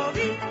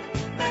טובים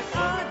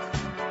מאוד,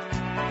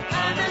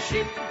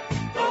 אנשים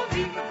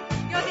טובים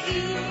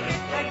יודעים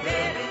את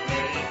הדרך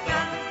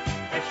ואיתם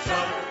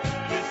אפשר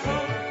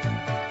לסעוד.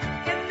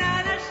 כן,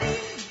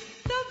 אנשים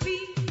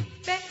טובים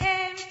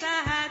באמצע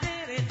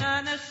הדרך,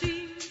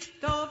 אנשים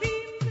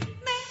טובים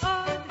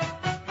מאוד,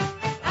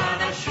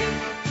 אנשים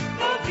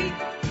טובים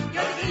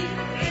יודעים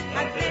את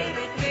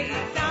הדרך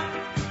ואיתם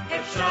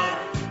אפשר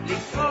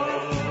לסעוד.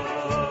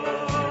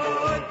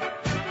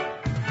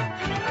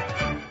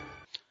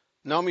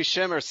 Naomi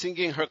Shemer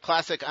singing her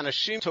classic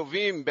Anashim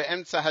Tovim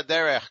Be'emtza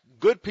Haderech,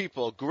 good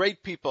people,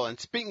 great people. And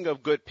speaking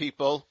of good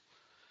people,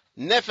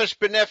 Nefesh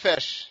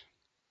B'Nefesh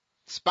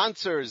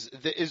sponsors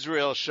the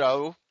Israel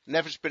show.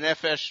 Nefesh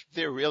B'Nefesh,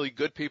 they're really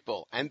good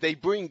people, and they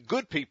bring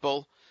good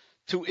people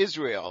to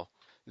Israel.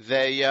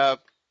 They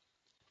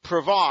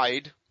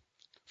provide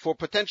for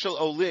potential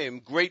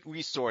olim great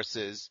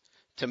resources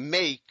to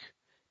make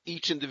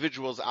each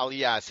individual's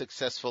aliyah as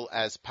successful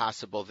as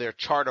possible. Their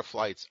charter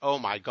flights, oh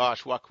my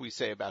gosh, what can we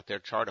say about their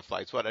charter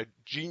flights? What a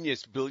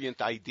genius,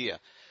 brilliant idea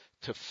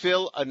to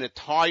fill an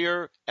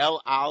entire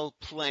El Al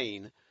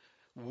plane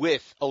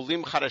with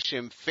olim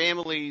charashim,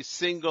 families,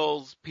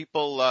 singles,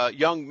 people,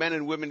 young men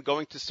and women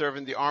going to serve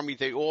in the army.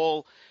 They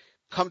all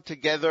come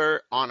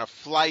together on a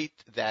flight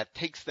that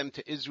takes them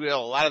to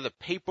Israel. A lot of the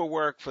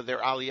paperwork for their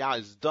aliyah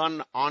is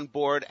done on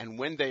board, and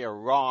when they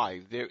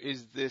arrive, there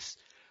is this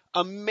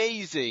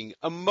amazing,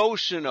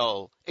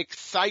 emotional,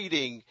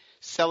 exciting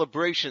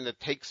celebration that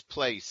takes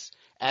place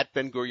at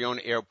Ben Gurion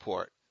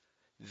Airport.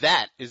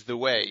 That is the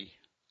way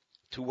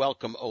to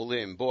welcome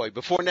Olim. Boy,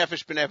 before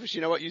Nefesh B'Nefesh, you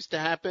know what used to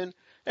happen?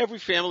 Every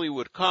family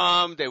would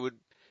come, they would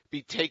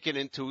be taken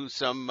into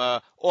some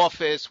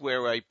office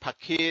where a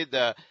pakid,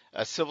 a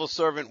civil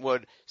servant,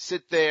 would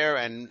sit there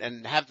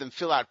and have them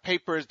fill out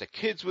papers. The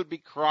kids would be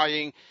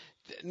crying.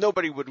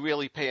 Nobody would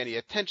really pay any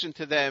attention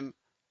to them.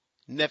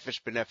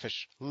 Nefesh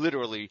B'Nefesh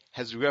literally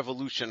has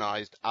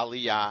revolutionized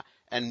Aliyah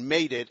and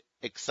made it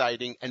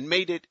exciting and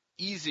made it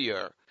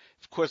easier.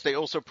 Of course, they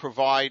also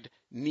provide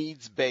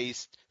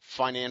needs-based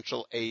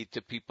financial aid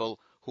to people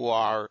who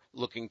are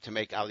looking to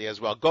make Aliyah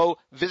as well. Go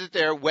visit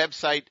their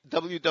website,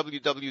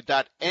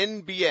 www.nbn,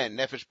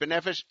 Nefesh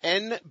B'Nefesh,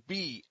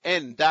 nbn.org.il,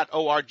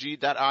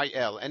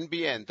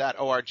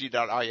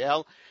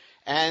 nbn.org.il,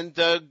 and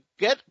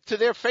get to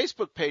their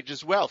Facebook page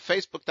as well,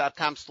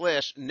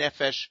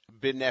 facebook.com/Nefesh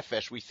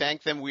B'Nefesh. We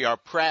thank them. We are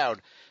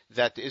proud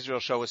that the Israel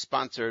Show is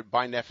sponsored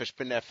by Nefesh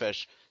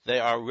B'Nefesh. They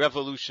are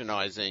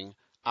revolutionizing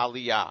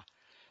Aliyah.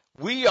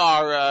 We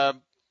are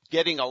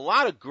getting a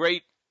lot of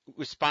great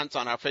response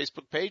on our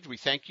Facebook page. We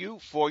thank you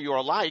for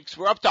your likes.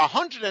 We're up to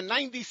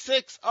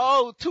 196.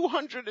 Oh,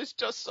 200 is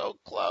just so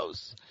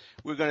close.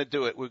 We're going to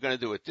do it. We're going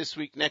to do it this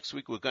week. Next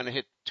week, we're going to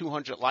hit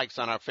 200 likes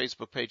on our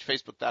Facebook page,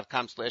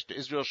 facebook.com/The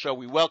Israel Show.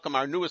 We welcome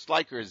our newest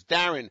likers,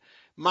 Darren,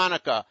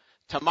 Monica,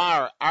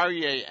 Tamar,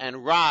 Aryeh,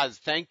 and Raz.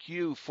 Thank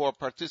you for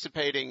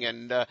participating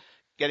and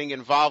getting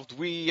involved.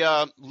 We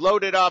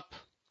loaded up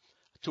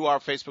to our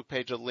Facebook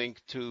page a link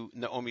to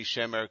Naomi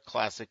Shemer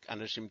Classic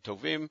Anashim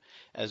Tovim.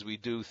 As we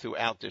do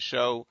throughout the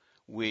show,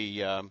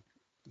 we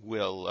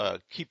will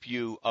keep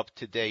you up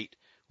to date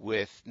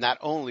with not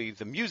only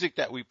the music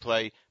that we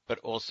play, but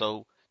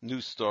also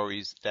news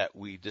stories that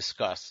we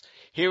discuss.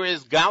 Here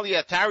is Gali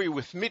Atari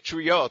with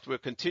Mitriot. We're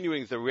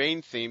continuing the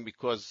rain theme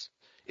because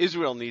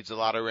Israel needs a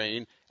lot of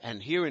rain.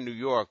 And here in New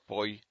York,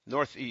 boy,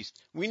 Northeast,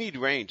 we need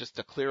rain just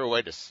to clear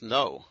away the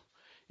snow.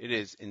 It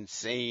is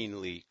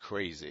insanely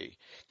crazy.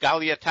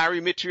 Gali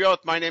Atari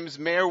Mitriot, my name is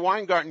Meir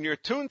Weingarten. You're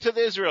tuned to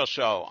the Israel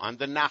Show on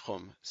the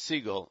Nachum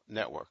Segal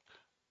Network.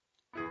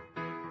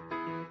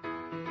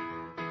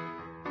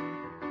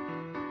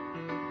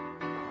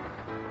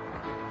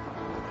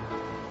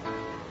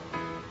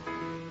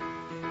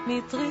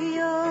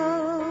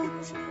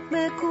 מטריות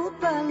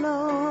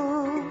מקופלות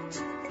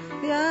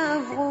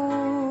יעברו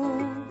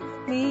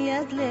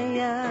מיד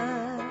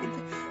ליד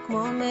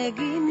כמו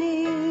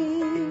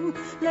מגינים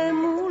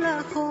למול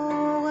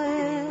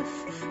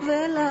החורף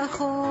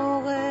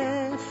ולחורף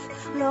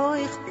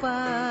לא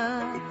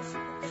אכפת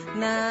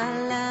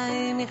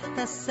נעליים,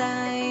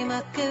 מכתסיים,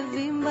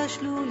 עקבים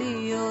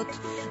בשלוליות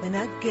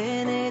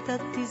מנגנת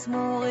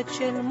התזמורת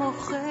של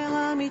מוכר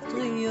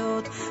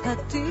המטריות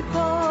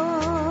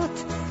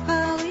הטיפות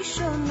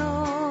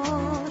הראשונות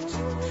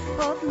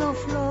עוד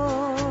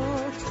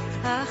נופלות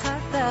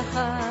אחת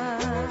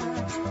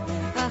אחת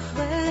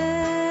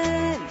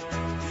אחריהן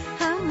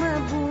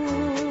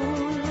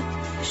המבול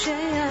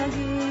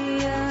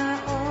שיגיע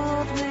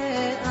עוד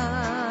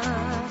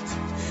מעט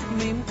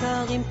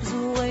ממטרים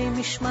פזורי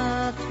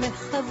משמעת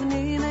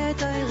מכוונים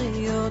את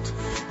העיריות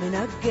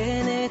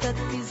מנגנת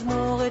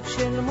התזמורת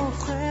של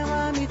מוכר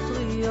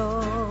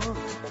המטריות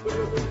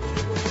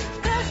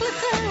קח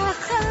לך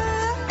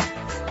אחת,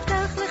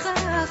 קח לך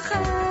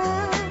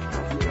אחת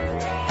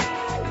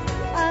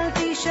אל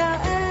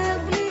תישאר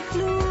בלי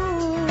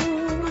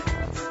כלום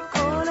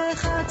כל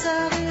אחד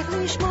צריך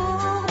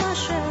לשמור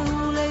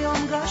משהו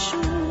ליום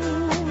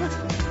גשום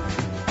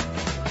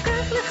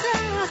קח לך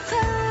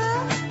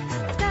אחת,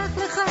 קח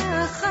לך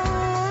אחת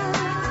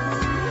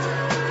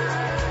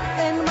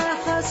אין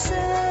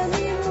מחסה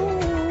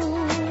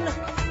ממול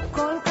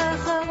כל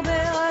כך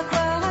הרבה רק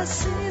כבר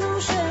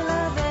עשינו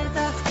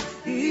שלבטח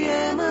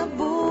יהיה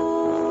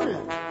מבול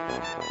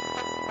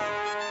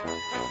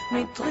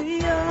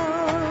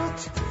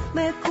מטריות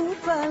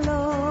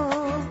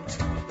מקופלות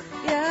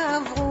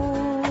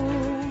יעברו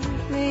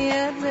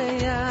מיד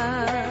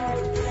ליד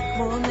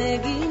כמו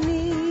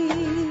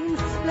נגינים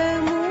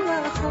למול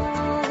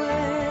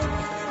החורף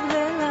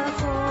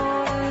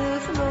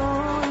ולחורף לא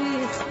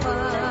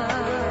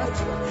אכפת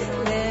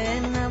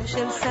לעיניו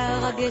של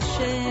שר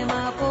הגשם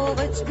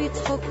הפורץ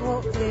בצחוק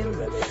רועם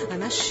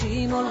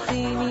אנשים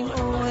הולכים עם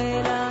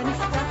אוהל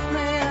הנפתח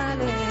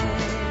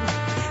מעליהם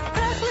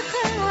קח לך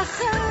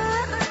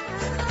אחת,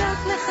 קח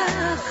לך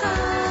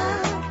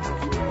אחת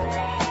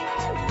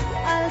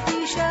אל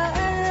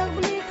תישאר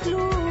בלי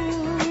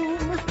כלום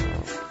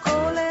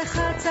כל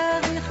אחד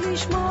צריך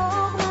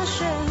לשמור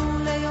משהו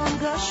ליום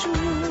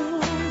גשום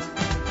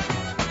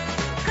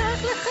קח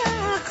לך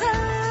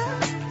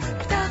אחת,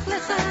 קח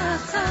לך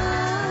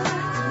אחת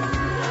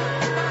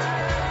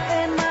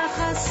אין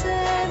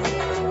מחסה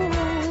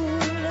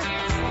ממול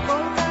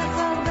כל כך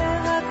הרבה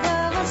רק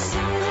כבר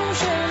עשינו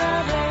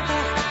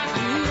שלבטח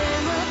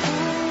יהיה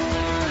מבול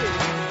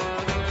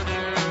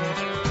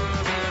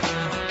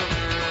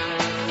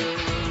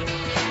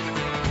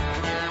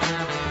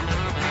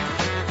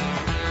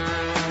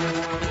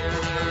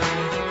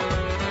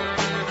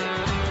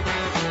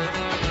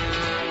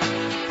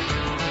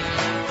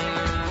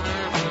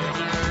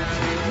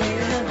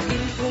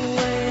מנגנים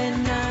פרועי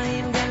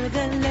עיניים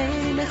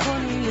גלגלי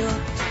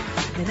מכוניות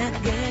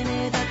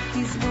מנגנת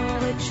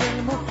התזמורת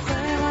של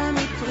מוכר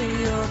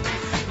המטריות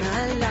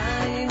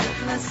נעליים,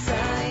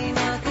 מכנסיים,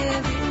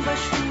 עקבים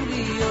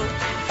בשוליות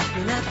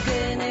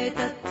מנגנת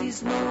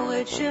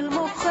התזמורת של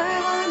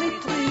מוכר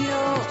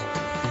המטריות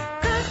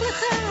קח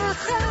לך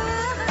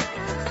אחת,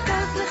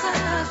 קח לך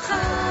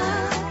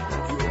אחת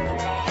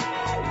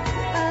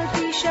אל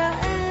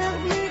תישאר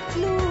בלי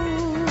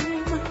כלום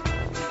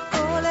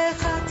כל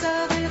אחד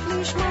צריך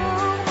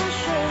לשמור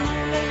משהו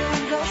ליום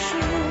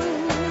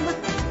גשום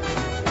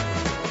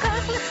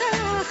קח לך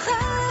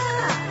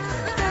אחת,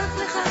 קח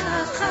לך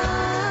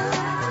אחת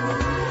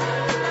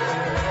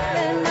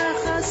אין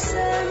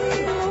מחסה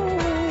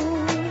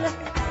ממול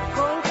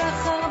כל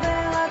כך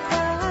הרבה רק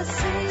כבר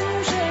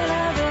עשינו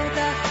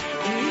שלבטח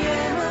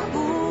יהיה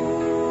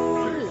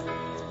מבול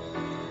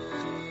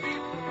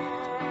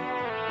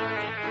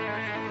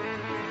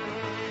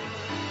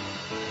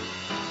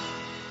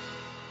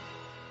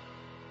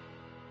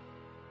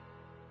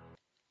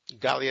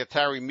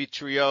Galiatari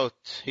Mitriot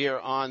here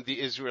on the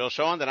Israel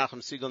Show on the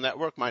Nachum Segal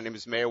Network. My name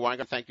is Meir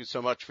Weingarten. Thank you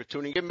so much for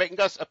tuning in, making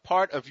us a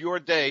part of your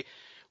day.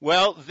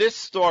 Well, this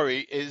story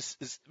is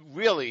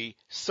really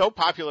so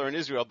popular in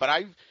Israel,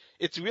 but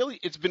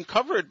it's been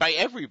covered by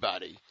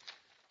everybody.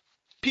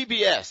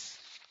 PBS,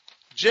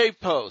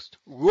 J-Post,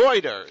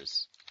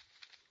 Reuters,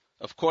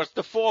 of course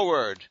the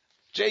Forward,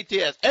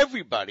 JTS,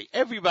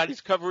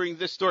 everybody's covering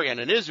this story. And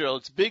in Israel,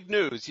 it's big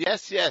news.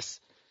 Yes.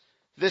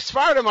 The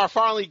Sephardim are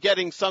finally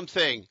getting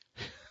something.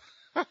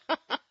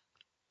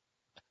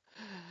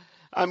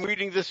 I'm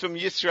reading this from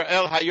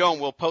Yisrael Hayom.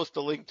 We'll post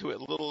a link to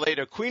it a little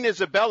later. Queen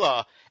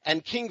Isabella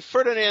and King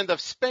Ferdinand of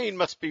Spain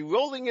must be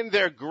rolling in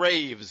their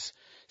graves,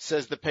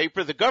 says the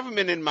paper. The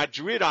government in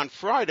Madrid on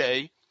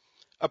Friday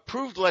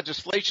approved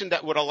legislation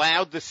that would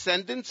allow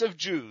descendants of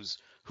Jews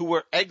who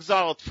were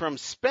exiled from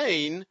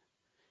Spain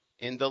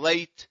in the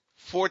late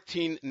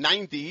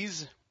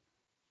 1490s,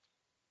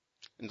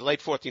 in the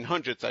late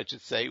 1400s, I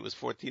should say, it was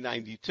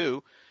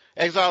 1492,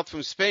 exiled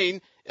from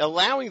Spain,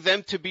 allowing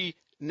them to be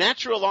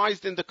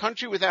naturalized in the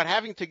country without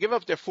having to give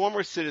up their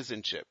former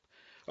citizenship.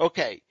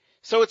 Okay,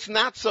 so it's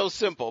not so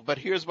simple, but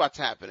here's what's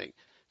happening.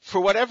 For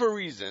whatever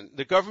reason,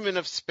 the government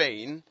of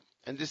Spain,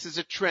 and this is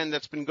a trend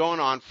that's been going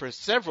on for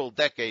several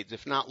decades,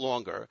 if not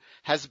longer,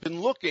 has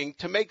been looking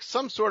to make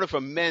some sort of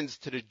amends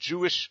to the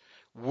Jewish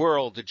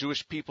world, the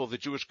Jewish people, the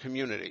Jewish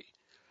community.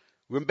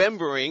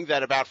 Remembering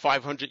that about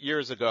 500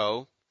 years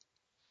ago,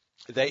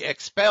 they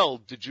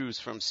expelled the Jews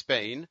from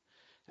Spain,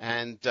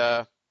 and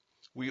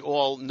we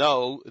all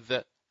know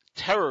the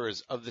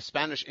terrors of the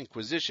Spanish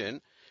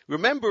Inquisition.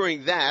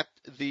 Remembering that,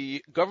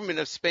 the government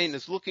of Spain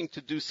is looking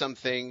to do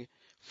something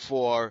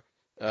for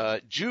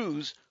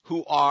Jews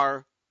who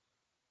are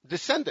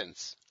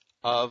descendants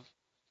of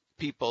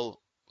people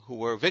who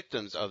were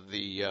victims of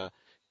the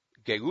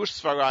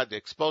Gerush Sfarad, the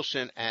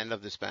expulsion, and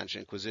of the Spanish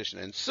Inquisition.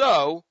 And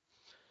so,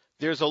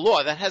 there's a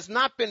law that has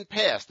not been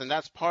passed, and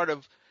that's part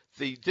of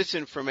the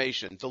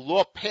disinformation. The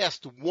law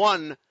passed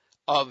one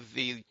of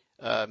the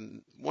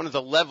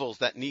levels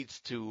that needs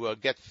to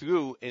get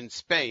through in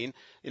Spain.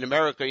 In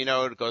America,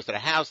 it goes to the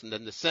House, and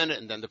then the Senate,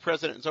 and then the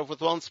President, and so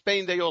forth. Well, in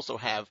Spain, they also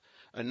have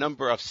a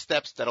number of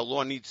steps that a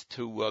law needs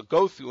to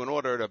go through in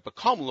order to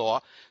become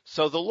law.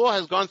 So the law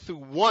has gone through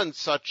one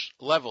such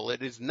level.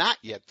 It is not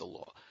yet the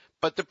law.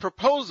 But the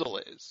proposal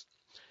is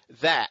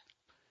that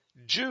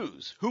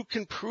Jews who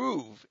can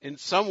prove in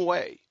some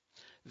way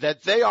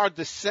that they are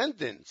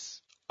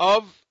descendants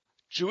of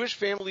Jewish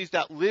families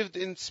that lived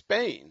in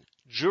Spain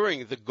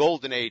during the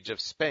golden age of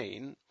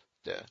Spain,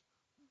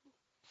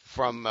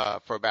 for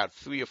about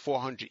 300 or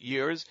 400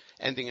 years,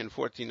 ending in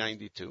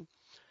 1492,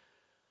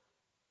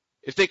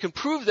 if they can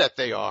prove that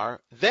they are,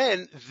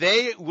 then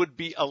they would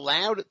be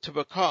allowed to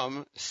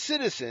become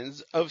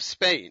citizens of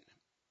Spain.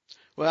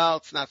 Well,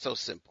 it's not so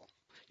simple.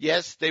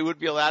 Yes, they would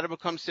be allowed to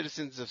become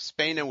citizens of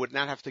Spain and would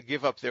not have to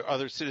give up their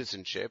other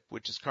citizenship,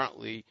 which is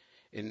currently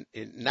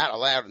not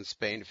allowed in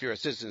Spain. If you're a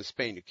citizen of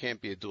Spain, you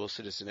can't be a dual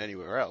citizen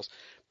anywhere else.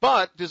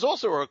 But there's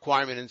also a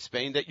requirement in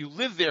Spain that you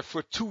live there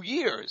for 2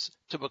 years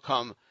to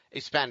become a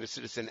Spanish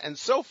citizen. And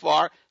so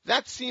far,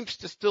 that seems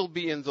to still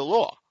be in the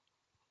law.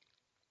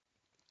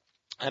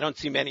 I don't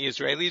see many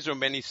Israelis or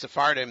many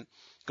Sephardim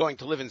going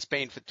to live in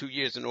Spain for 2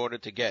 years in order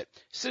to get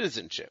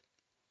citizenship.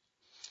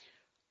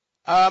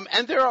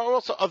 And there are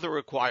also other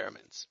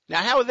requirements.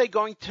 Now, how are they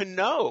going to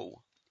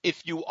know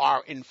if you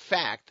are, in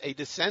fact, a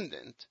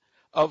descendant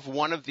of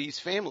one of these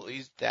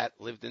families that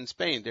lived in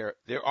Spain?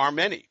 There are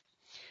many.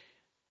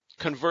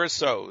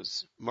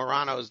 Conversos,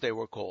 Moranos they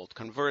were called,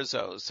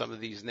 conversos. Some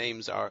of these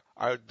names are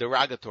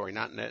derogatory,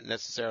 not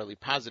necessarily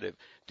positive.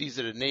 These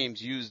are the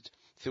names used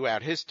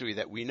throughout history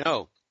that we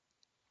know.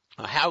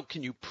 How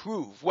can you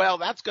prove? Well,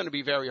 that's going to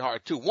be very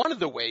hard too. One of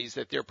the ways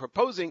that they're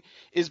proposing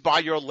is by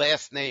your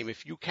last name.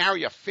 If you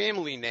carry a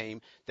family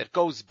name that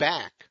goes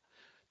back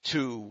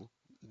to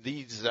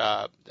these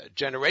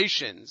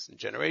generations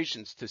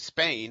to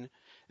Spain,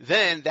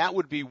 then that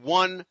would be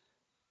one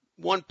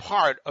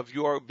part of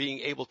your being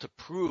able to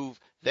prove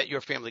that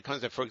your family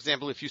comes there. For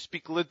example, if you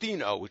speak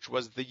Ladino, which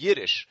was the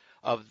Yiddish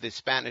of the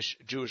Spanish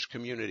Jewish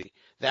community,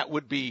 that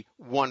would be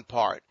one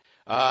part.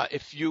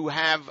 If you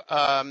have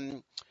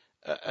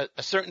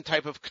a certain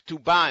type of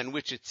ketubah in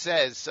which it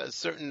says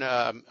certain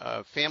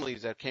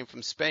families that came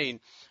from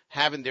Spain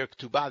have in their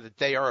ketubah that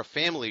they are a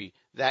family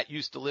that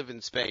used to live in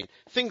Spain,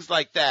 things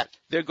like that,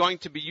 they're going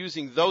to be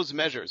using those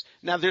measures.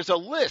 Now, there's a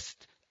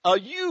list, a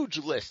huge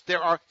list.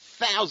 There are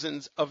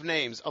thousands of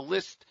names, a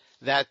list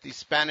that the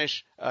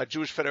Spanish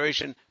Jewish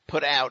Federation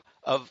put out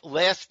of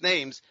last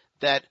names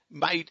that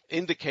might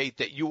indicate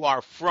that you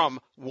are from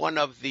one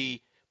of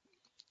the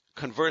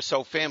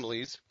converso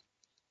families.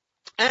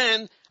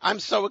 And I'm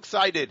so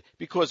excited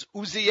because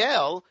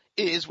Uziel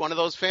is one of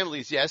those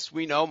families. Yes,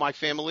 we know my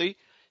family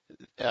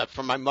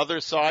from my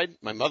mother's side.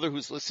 My mother,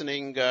 who's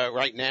listening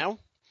right now,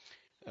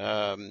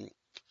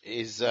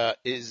 is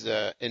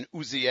an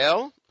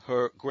Uziel.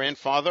 Her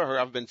grandfather, her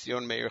Rav Ben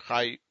Zion Meir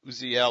Chai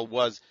Uziel,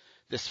 was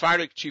the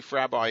Sephardic chief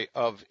rabbi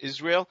of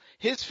Israel.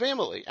 His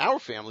family, our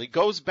family,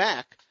 goes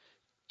back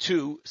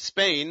to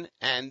Spain,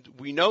 and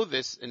we know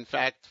this, in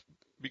fact,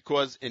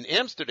 because in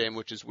Amsterdam,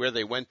 which is where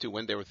they went to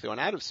when they were thrown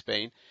out of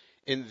Spain,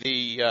 in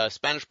the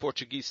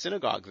Spanish-Portuguese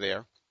synagogue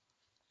there,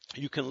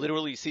 you can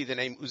literally see the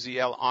name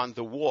Uziel on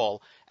the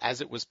wall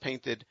as it was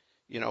painted,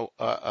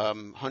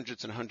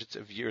 hundreds and hundreds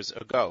of years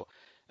ago.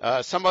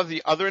 Some of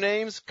the other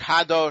names,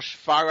 Kadosh,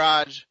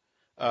 Faraj,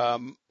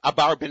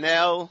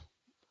 Abarbanel,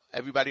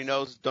 everybody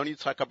knows Don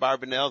Yitzhak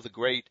Abarbanel, the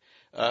great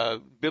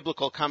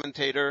biblical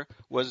commentator,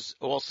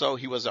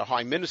 he was a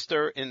high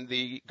minister in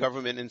the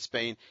government in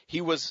Spain.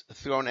 He was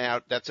thrown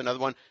out. That's another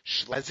one.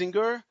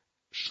 Schlesinger,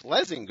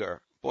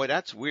 boy,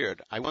 that's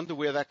weird. I wonder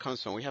where that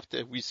comes from. We have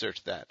to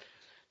research that.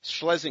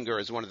 Schlesinger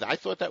is one of I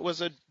thought that was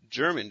a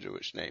German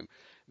Jewish name.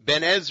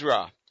 Ben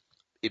Ezra,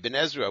 Ibn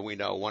Ezra, we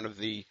know, one of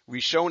the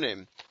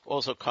Rishonim,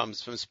 also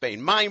comes from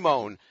Spain.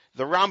 Maimon,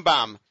 the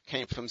Rambam,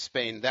 came from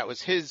Spain. That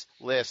was his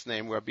last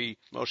name, Rabbi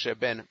Moshe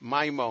ben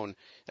Maimon.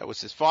 That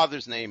was his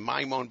father's name.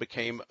 Maimon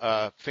became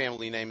a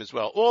family name as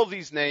well. All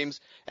these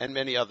names and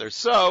many others.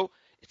 So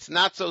it's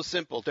not so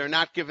simple. They're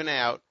not giving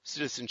out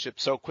citizenship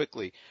so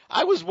quickly.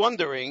 I was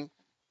wondering,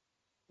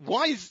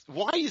 why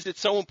is it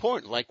so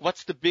important? Like,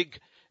 what's the big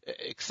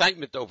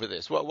excitement over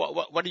this?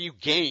 What do you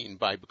gain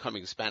by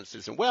becoming a Spanish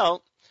citizen?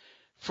 Well,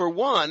 for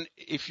one,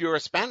 if you're a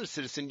Spanish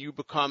citizen, you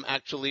become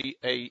actually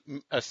a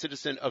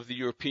citizen of the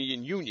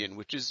European Union,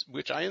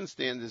 which I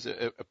understand is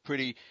a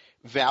pretty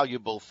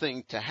valuable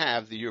thing to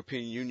have. The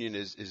European Union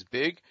is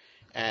big,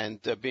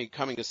 and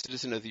becoming a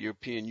citizen of the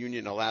European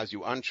Union allows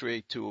you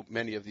entree to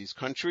many of these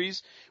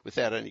countries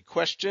without any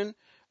question.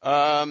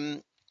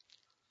 And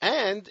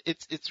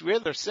it's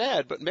rather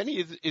sad, but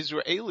many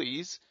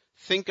Israelis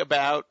think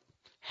about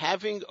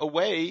having a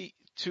way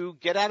to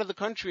get out of the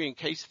country in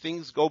case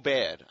things go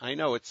bad. I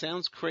know it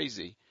sounds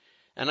crazy,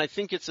 and I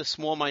think it's a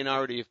small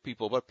minority of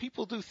people, but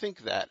people do think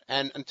that.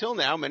 And until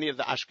now, many of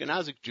the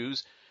Ashkenazic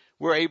Jews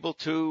were able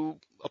to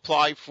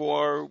apply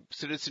for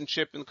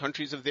citizenship in the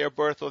countries of their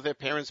birth or their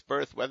parents'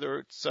 birth, whether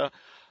it's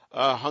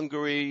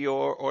Hungary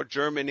or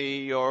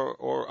Germany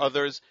or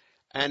others.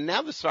 And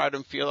now the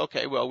Sephardim feel,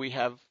 okay, well, we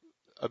have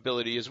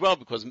ability as well,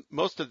 because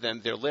most of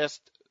them, their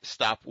last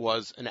stop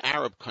was an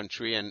Arab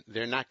country, and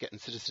they're not getting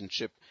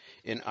citizenship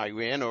in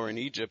Iran or in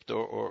Egypt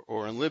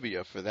or in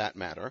Libya, for that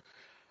matter.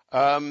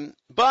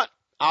 But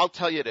I'll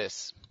tell you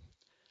this.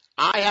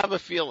 I have a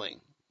feeling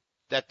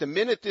that the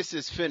minute this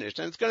is finished,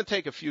 and it's going to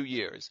take a few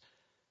years,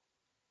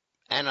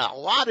 and a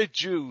lot of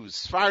Jews,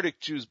 Sephardic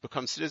Jews,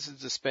 become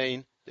citizens of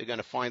Spain, they're going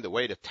to find a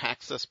way to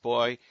tax us,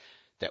 boy,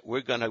 that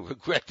we're going to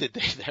regret the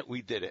day that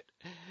we did it.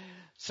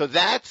 So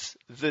that's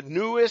the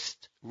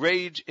newest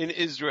rage in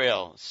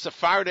Israel.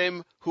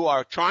 Sephardim who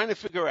are trying to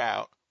figure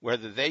out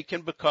whether they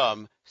can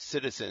become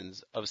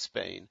citizens of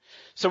Spain.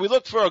 So we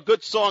looked for a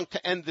good song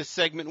to end this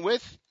segment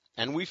with,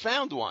 and we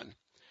found one.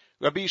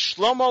 Rabbi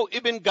Shlomo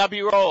Ibn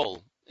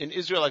Gabirol. In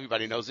Israel,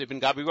 everybody knows Ibn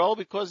Gabirol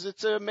because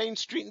it's a main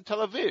street in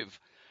Tel Aviv.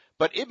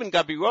 But Ibn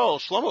Gabirol,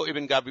 Shlomo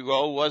Ibn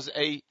Gabirol, was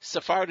a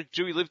Sephardic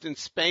Jew. He lived in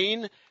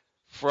Spain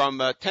from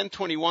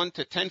 1021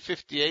 to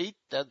 1058.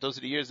 Those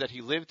are the years that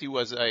he lived. He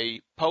was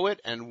a poet,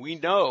 and we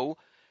know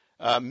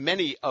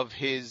many of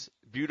his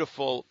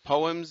beautiful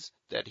poems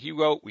that he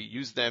wrote. We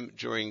use them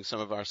during some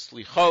of our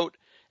slichot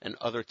and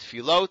other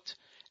tefillot.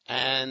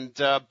 And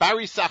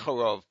Barry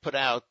Sacharov put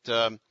out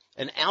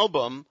an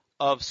album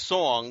of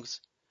songs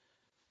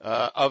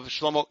of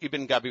Shlomo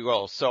Ibn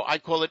Gabirol. So I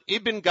call it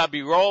Ibn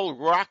Gabirol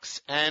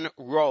Rocks and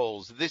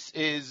Rolls. This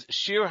is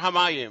Shir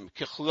Hamayim,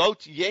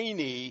 Kichlot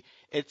Yeni.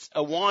 It's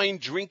a wine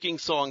drinking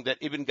song that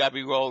Ibn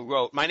Gabirol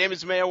wrote. My name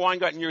is Meir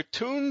Weingarten. You're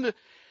tuned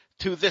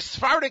to the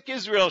Sephardic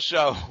Israel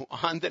Show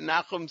on the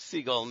Nachum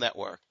Segal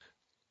Network.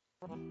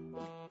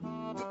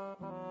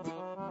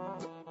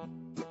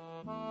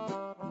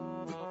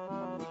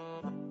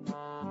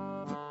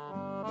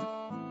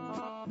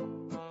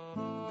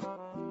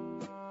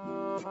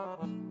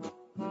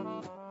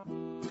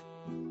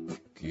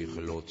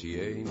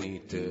 ככלותייני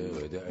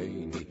תרד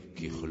עיני,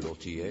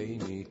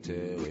 ככלותייני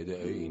תרד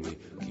עיני,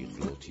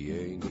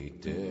 ככלותייני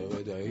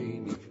תרד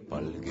עיני,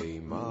 פלגי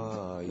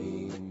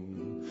מים,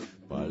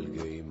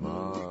 פלגי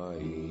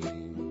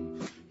מים.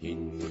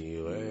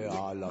 הנה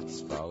רע על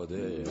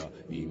הצפרדע,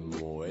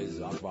 אמו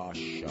אזק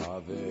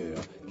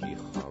בשבע, כי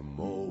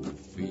חמו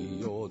ופי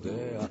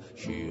יודע,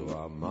 שיר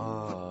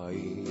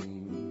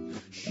המים,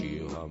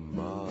 שיר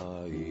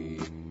המים.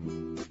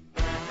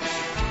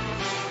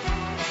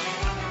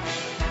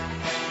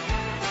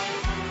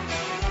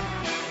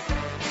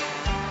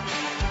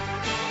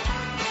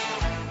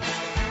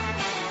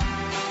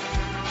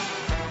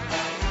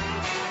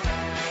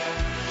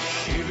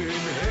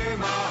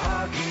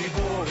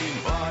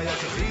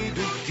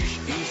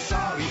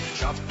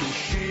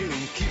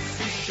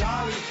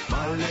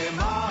 מלא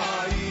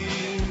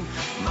מים,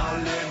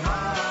 מלא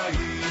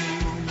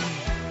מים.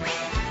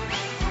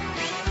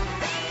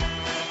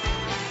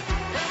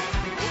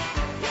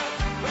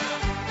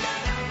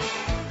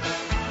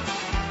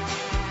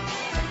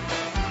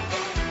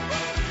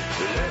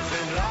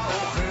 לחם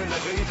לאוכל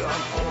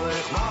לביתם,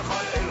 אורך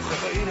מחל אל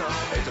חכינה,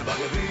 את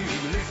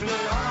בגבים לפני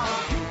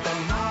הקיוט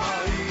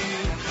המים.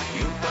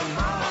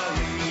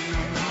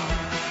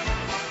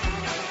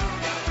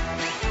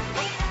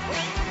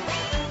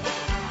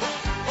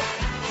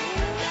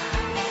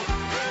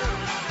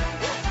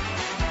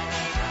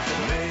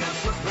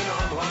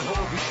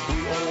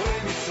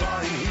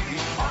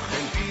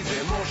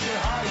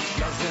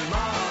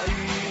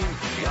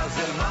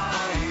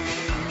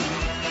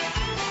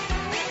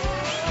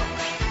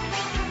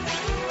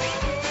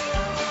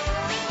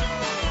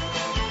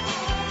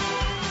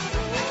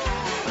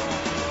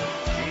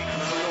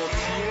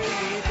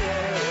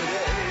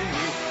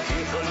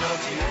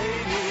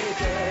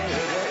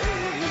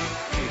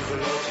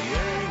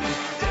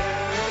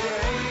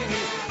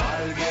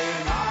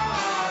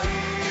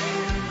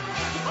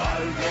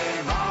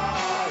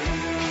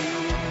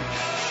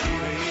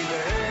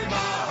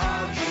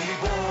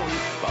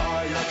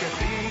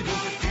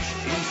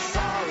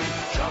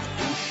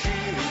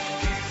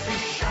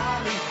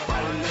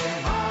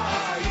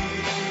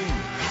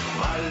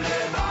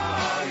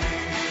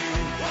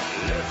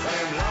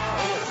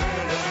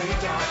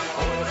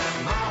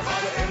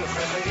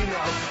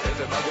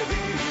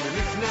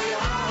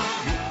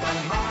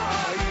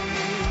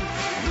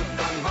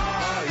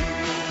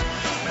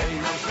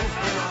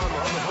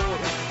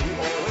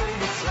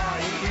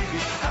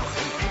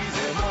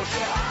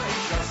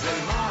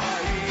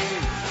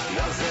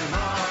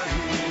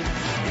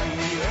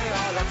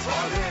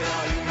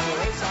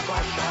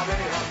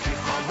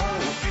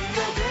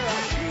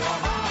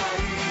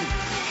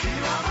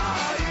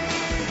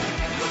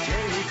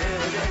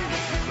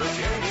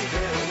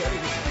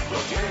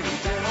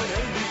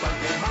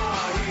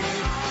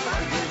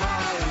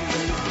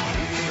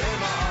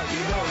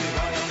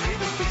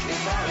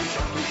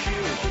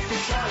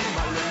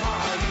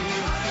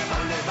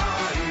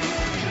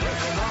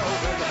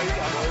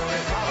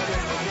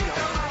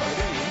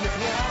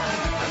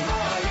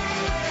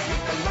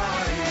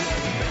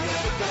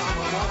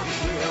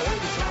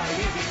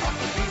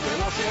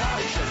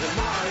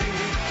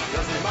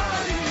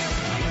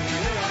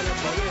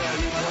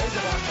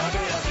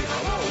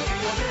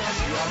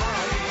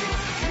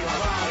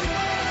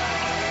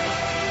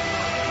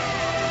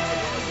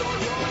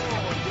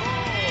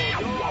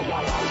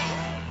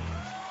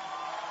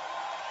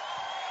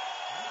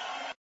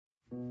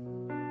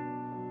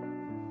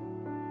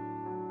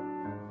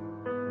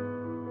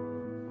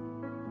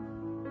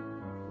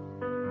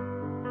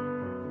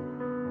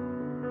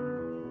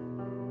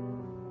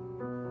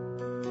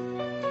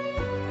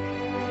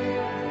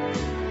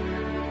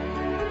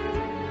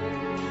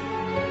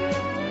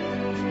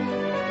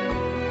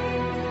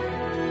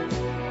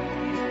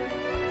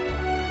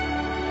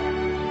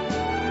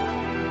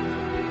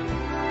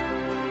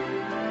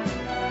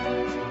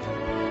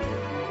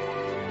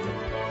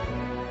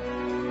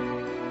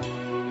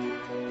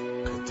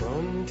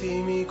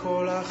 קטונתי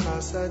מכל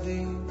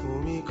החסדים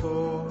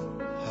ומכל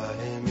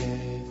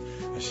האמת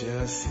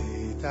אשר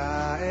עשית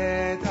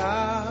את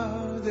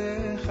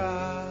עבדך.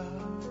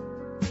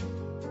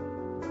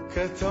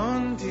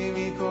 קטונתי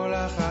מכל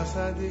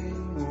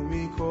החסדים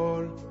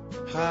ומכל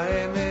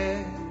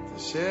האמת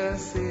אשר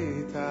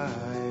עשית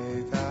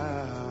את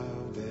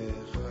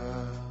עבדך.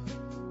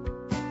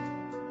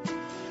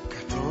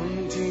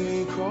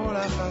 קטונתי מכל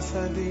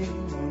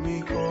החסדים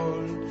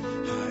ומכל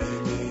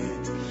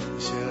האמת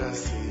אשר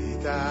עשית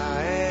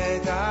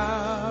את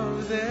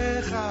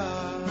עבדך.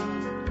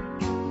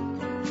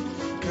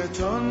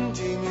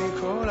 קטונתי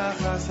מכל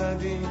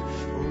החסדים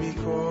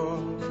ומכל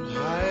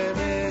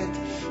האמת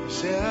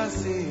אשר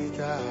עשית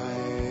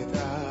את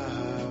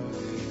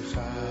עבדך.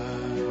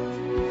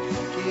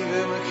 כי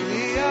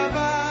במקלי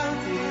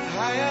עברתי את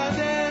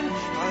הירדן,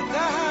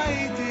 עתה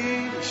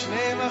הייתי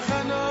בשני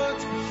מחנות,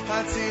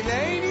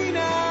 הצילני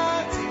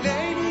נא,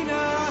 הצילני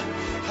נא,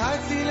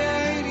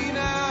 הצילני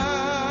נא.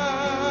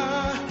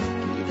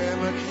 כי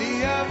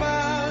במקלי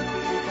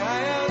עברתי את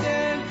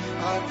הירדן,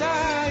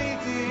 עתה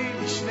הייתי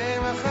בשני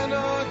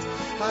מחנות,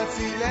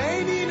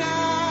 הצילני נא,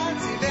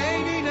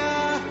 הצילני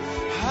נא,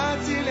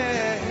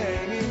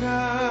 הצילני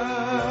נא.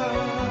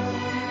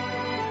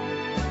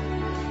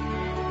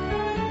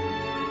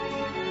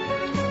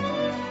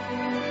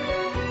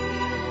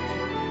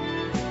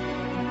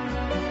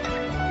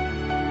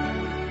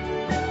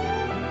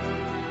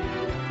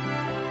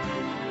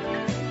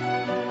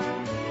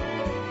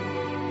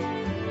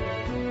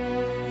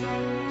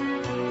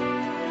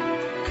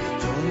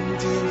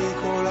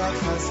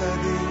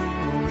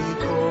 החסדים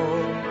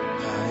ומכל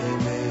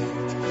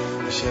האמת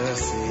אשר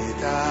עשית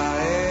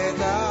את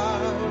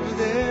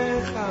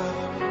עבדך.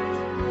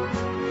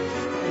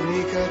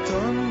 אני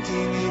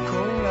קטונתי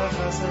מכל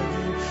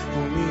החסדים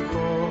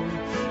ומכל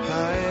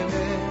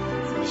האמת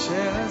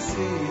אשר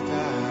עשית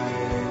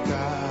את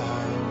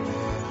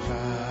עבדך.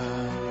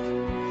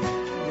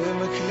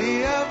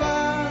 במקלי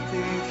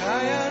עברתי את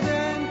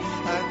הירדן,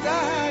 עתה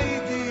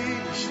הייתי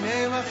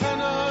בשני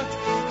מחנות,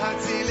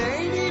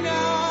 הצילני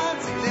נא,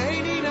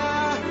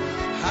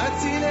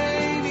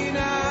 הצילני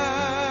נא.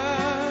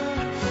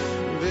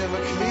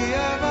 במקלי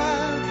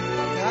עברתי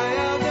את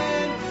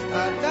הירדן,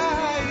 עתה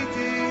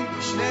הייתי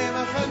בשני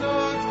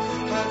מחנות,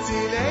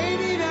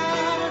 הצילני נא,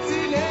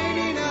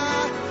 הצילני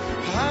נא,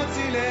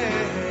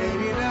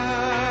 הצילני נא.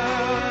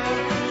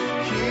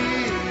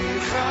 כי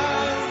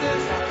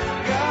חסדך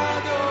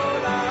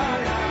גדול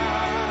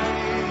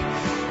עליי,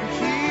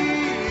 כי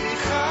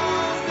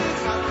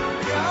חסדך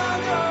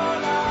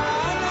גדול עליי.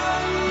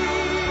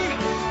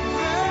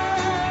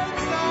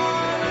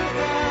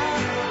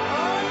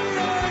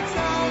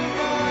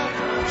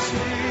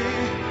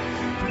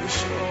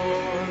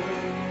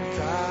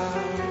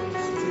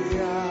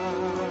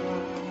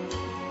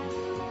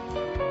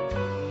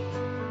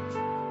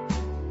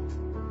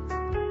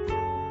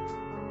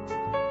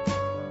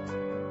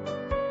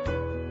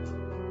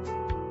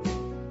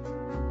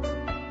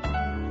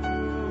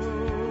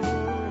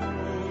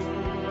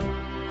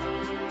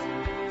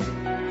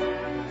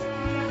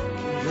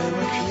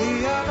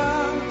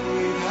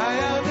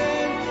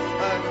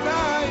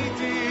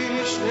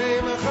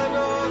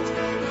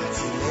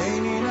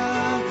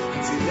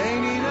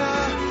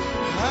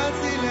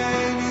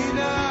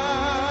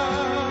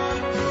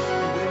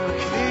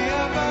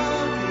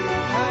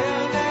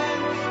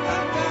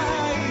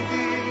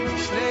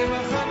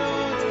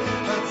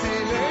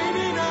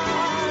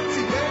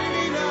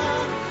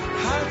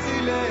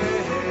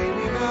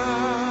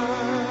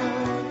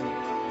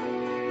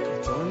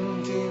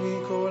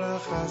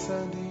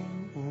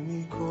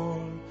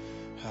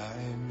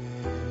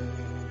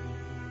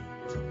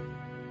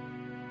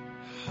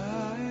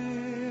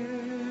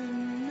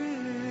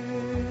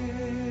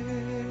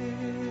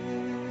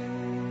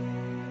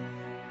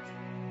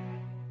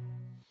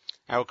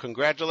 Our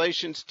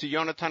congratulations to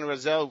Yonatan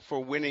Razel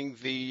for winning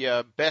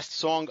the Best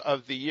Song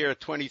of the Year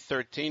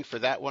 2013 for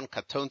that one,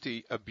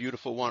 Katonti, a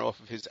beautiful one off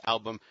of his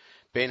album,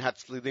 Ben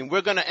Hatzlilim.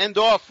 We're going to end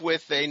off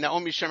with a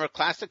Naomi Shemer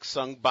classic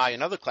sung by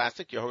another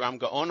classic, Yehoram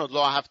Gaon, Od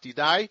Lo Ahavti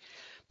Dai.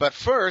 But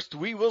first,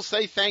 we will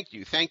say thank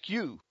you. Thank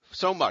you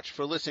so much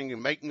for listening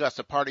and making us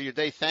a part of your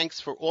day. Thanks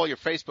for all your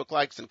Facebook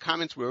likes and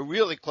comments. We're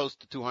really close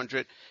to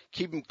 200.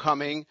 Keep them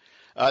coming.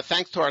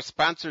 Thanks to our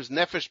sponsors,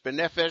 Nefesh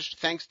B'Nefesh.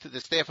 Thanks to the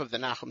staff of the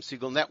Nachum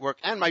Segal Network.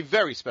 And my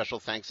very special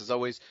thanks, as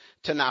always,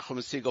 to Nachum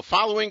Segal.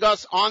 Following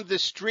us on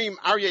this stream,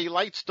 Aryeh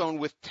Lightstone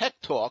with Tech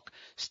Talk.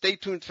 Stay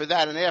tuned for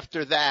that. And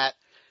after that,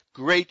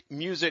 great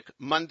Music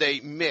Monday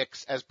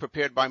mix as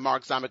prepared by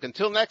Mark Zamek.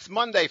 Until next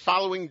Monday,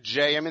 following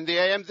JM in the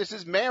AM, this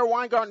is Meir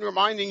Weingarten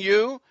reminding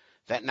you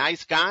that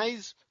nice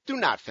guys do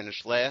not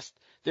finish last.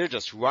 They're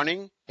just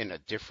running in a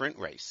different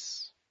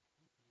race.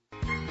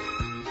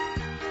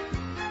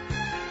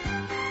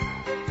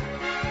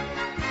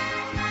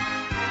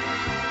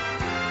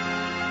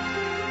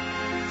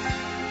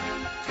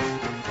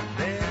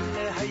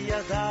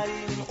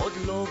 עוד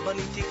לא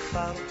בניתי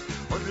כפר,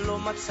 עוד לא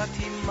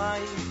מצאתי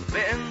מים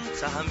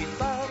באמצע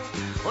המדבר,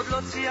 עוד לא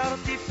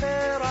ציירתי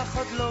פרח,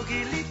 עוד לא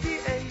גיליתי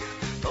איך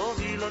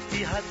תוביל תוביל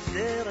אותי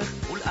הדרך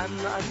ולאן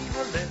אני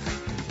הולך.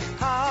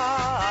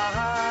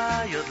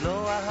 עוד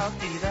לא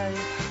אהבתי די,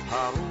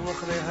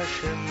 הרוח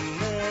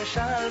והשמש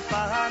על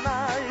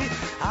פניי.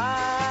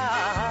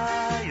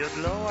 עוד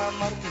לא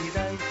אמרתי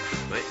די,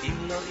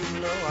 ואם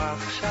לא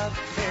עכשיו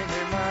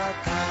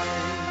ומתי.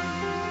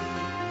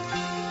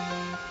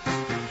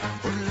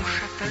 עוד לא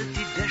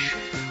שתלתי דשא,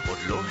 עוד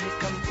לא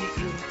הקמתי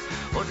עיר,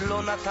 עוד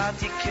לא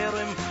נתתי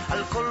כרם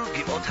על כל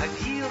גבעות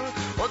הגיר,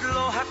 עוד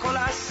לא הכל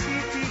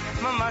עשיתי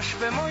ממש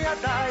במו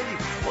ידיי,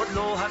 עוד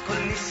לא הכל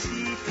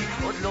ניסיתי,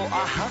 עוד לא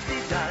אהבתי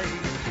די.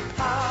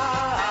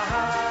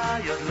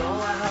 עוד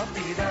לא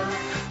אהבתי די,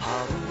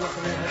 הרוח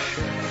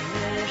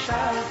והשמש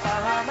על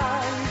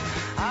פניי.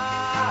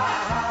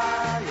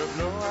 עוד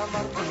לא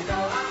אמרתי די,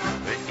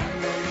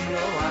 ואם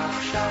לא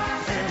עכשיו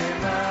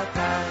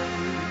ומתי.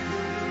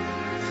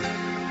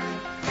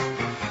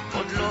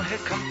 עוד לא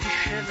הקמתי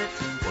שבט,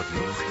 עוד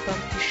לא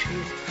חיברתי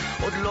שיר,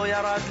 עוד לא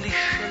ירד לי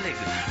שלג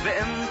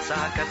באמצע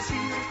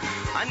הקציר,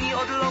 אני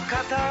עוד לא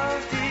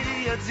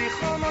כתבתי את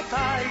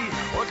זיכרונותיי,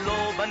 עוד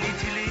לא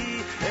בניתי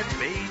לי את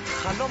בית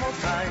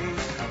חלומותיי.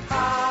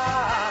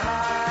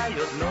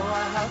 עוד לא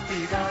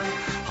אהבתי די,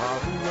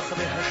 הרוח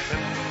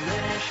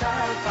והשמש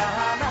על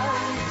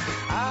פניי.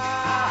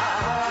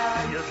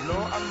 עוד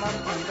לא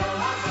אמרתי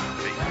די,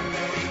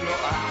 ואם לא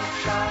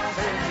עכשיו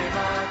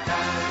ומתי.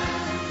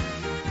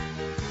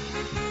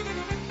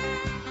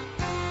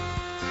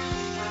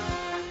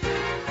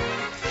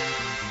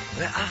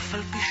 ואף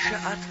על פי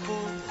שאת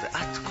פה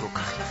ואת כל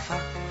כך יפה,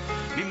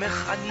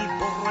 ממך אני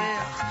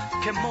בורח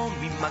כמו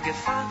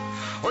ממגפה.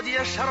 עוד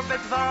יש הרבה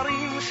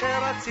דברים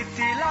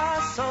שרציתי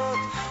לעשות,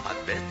 את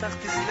בטח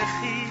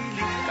תסלחי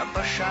לי גם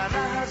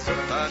בשנה הזאת.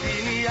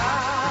 תביני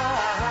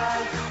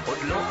יד, עוד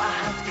לא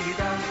אהבתי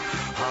די,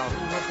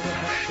 הרוח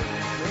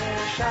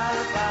והשמש על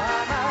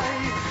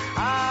פניי.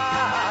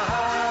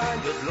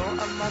 עוד לא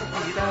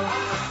אמרתי די,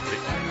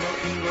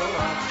 ואם לא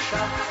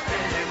עכשיו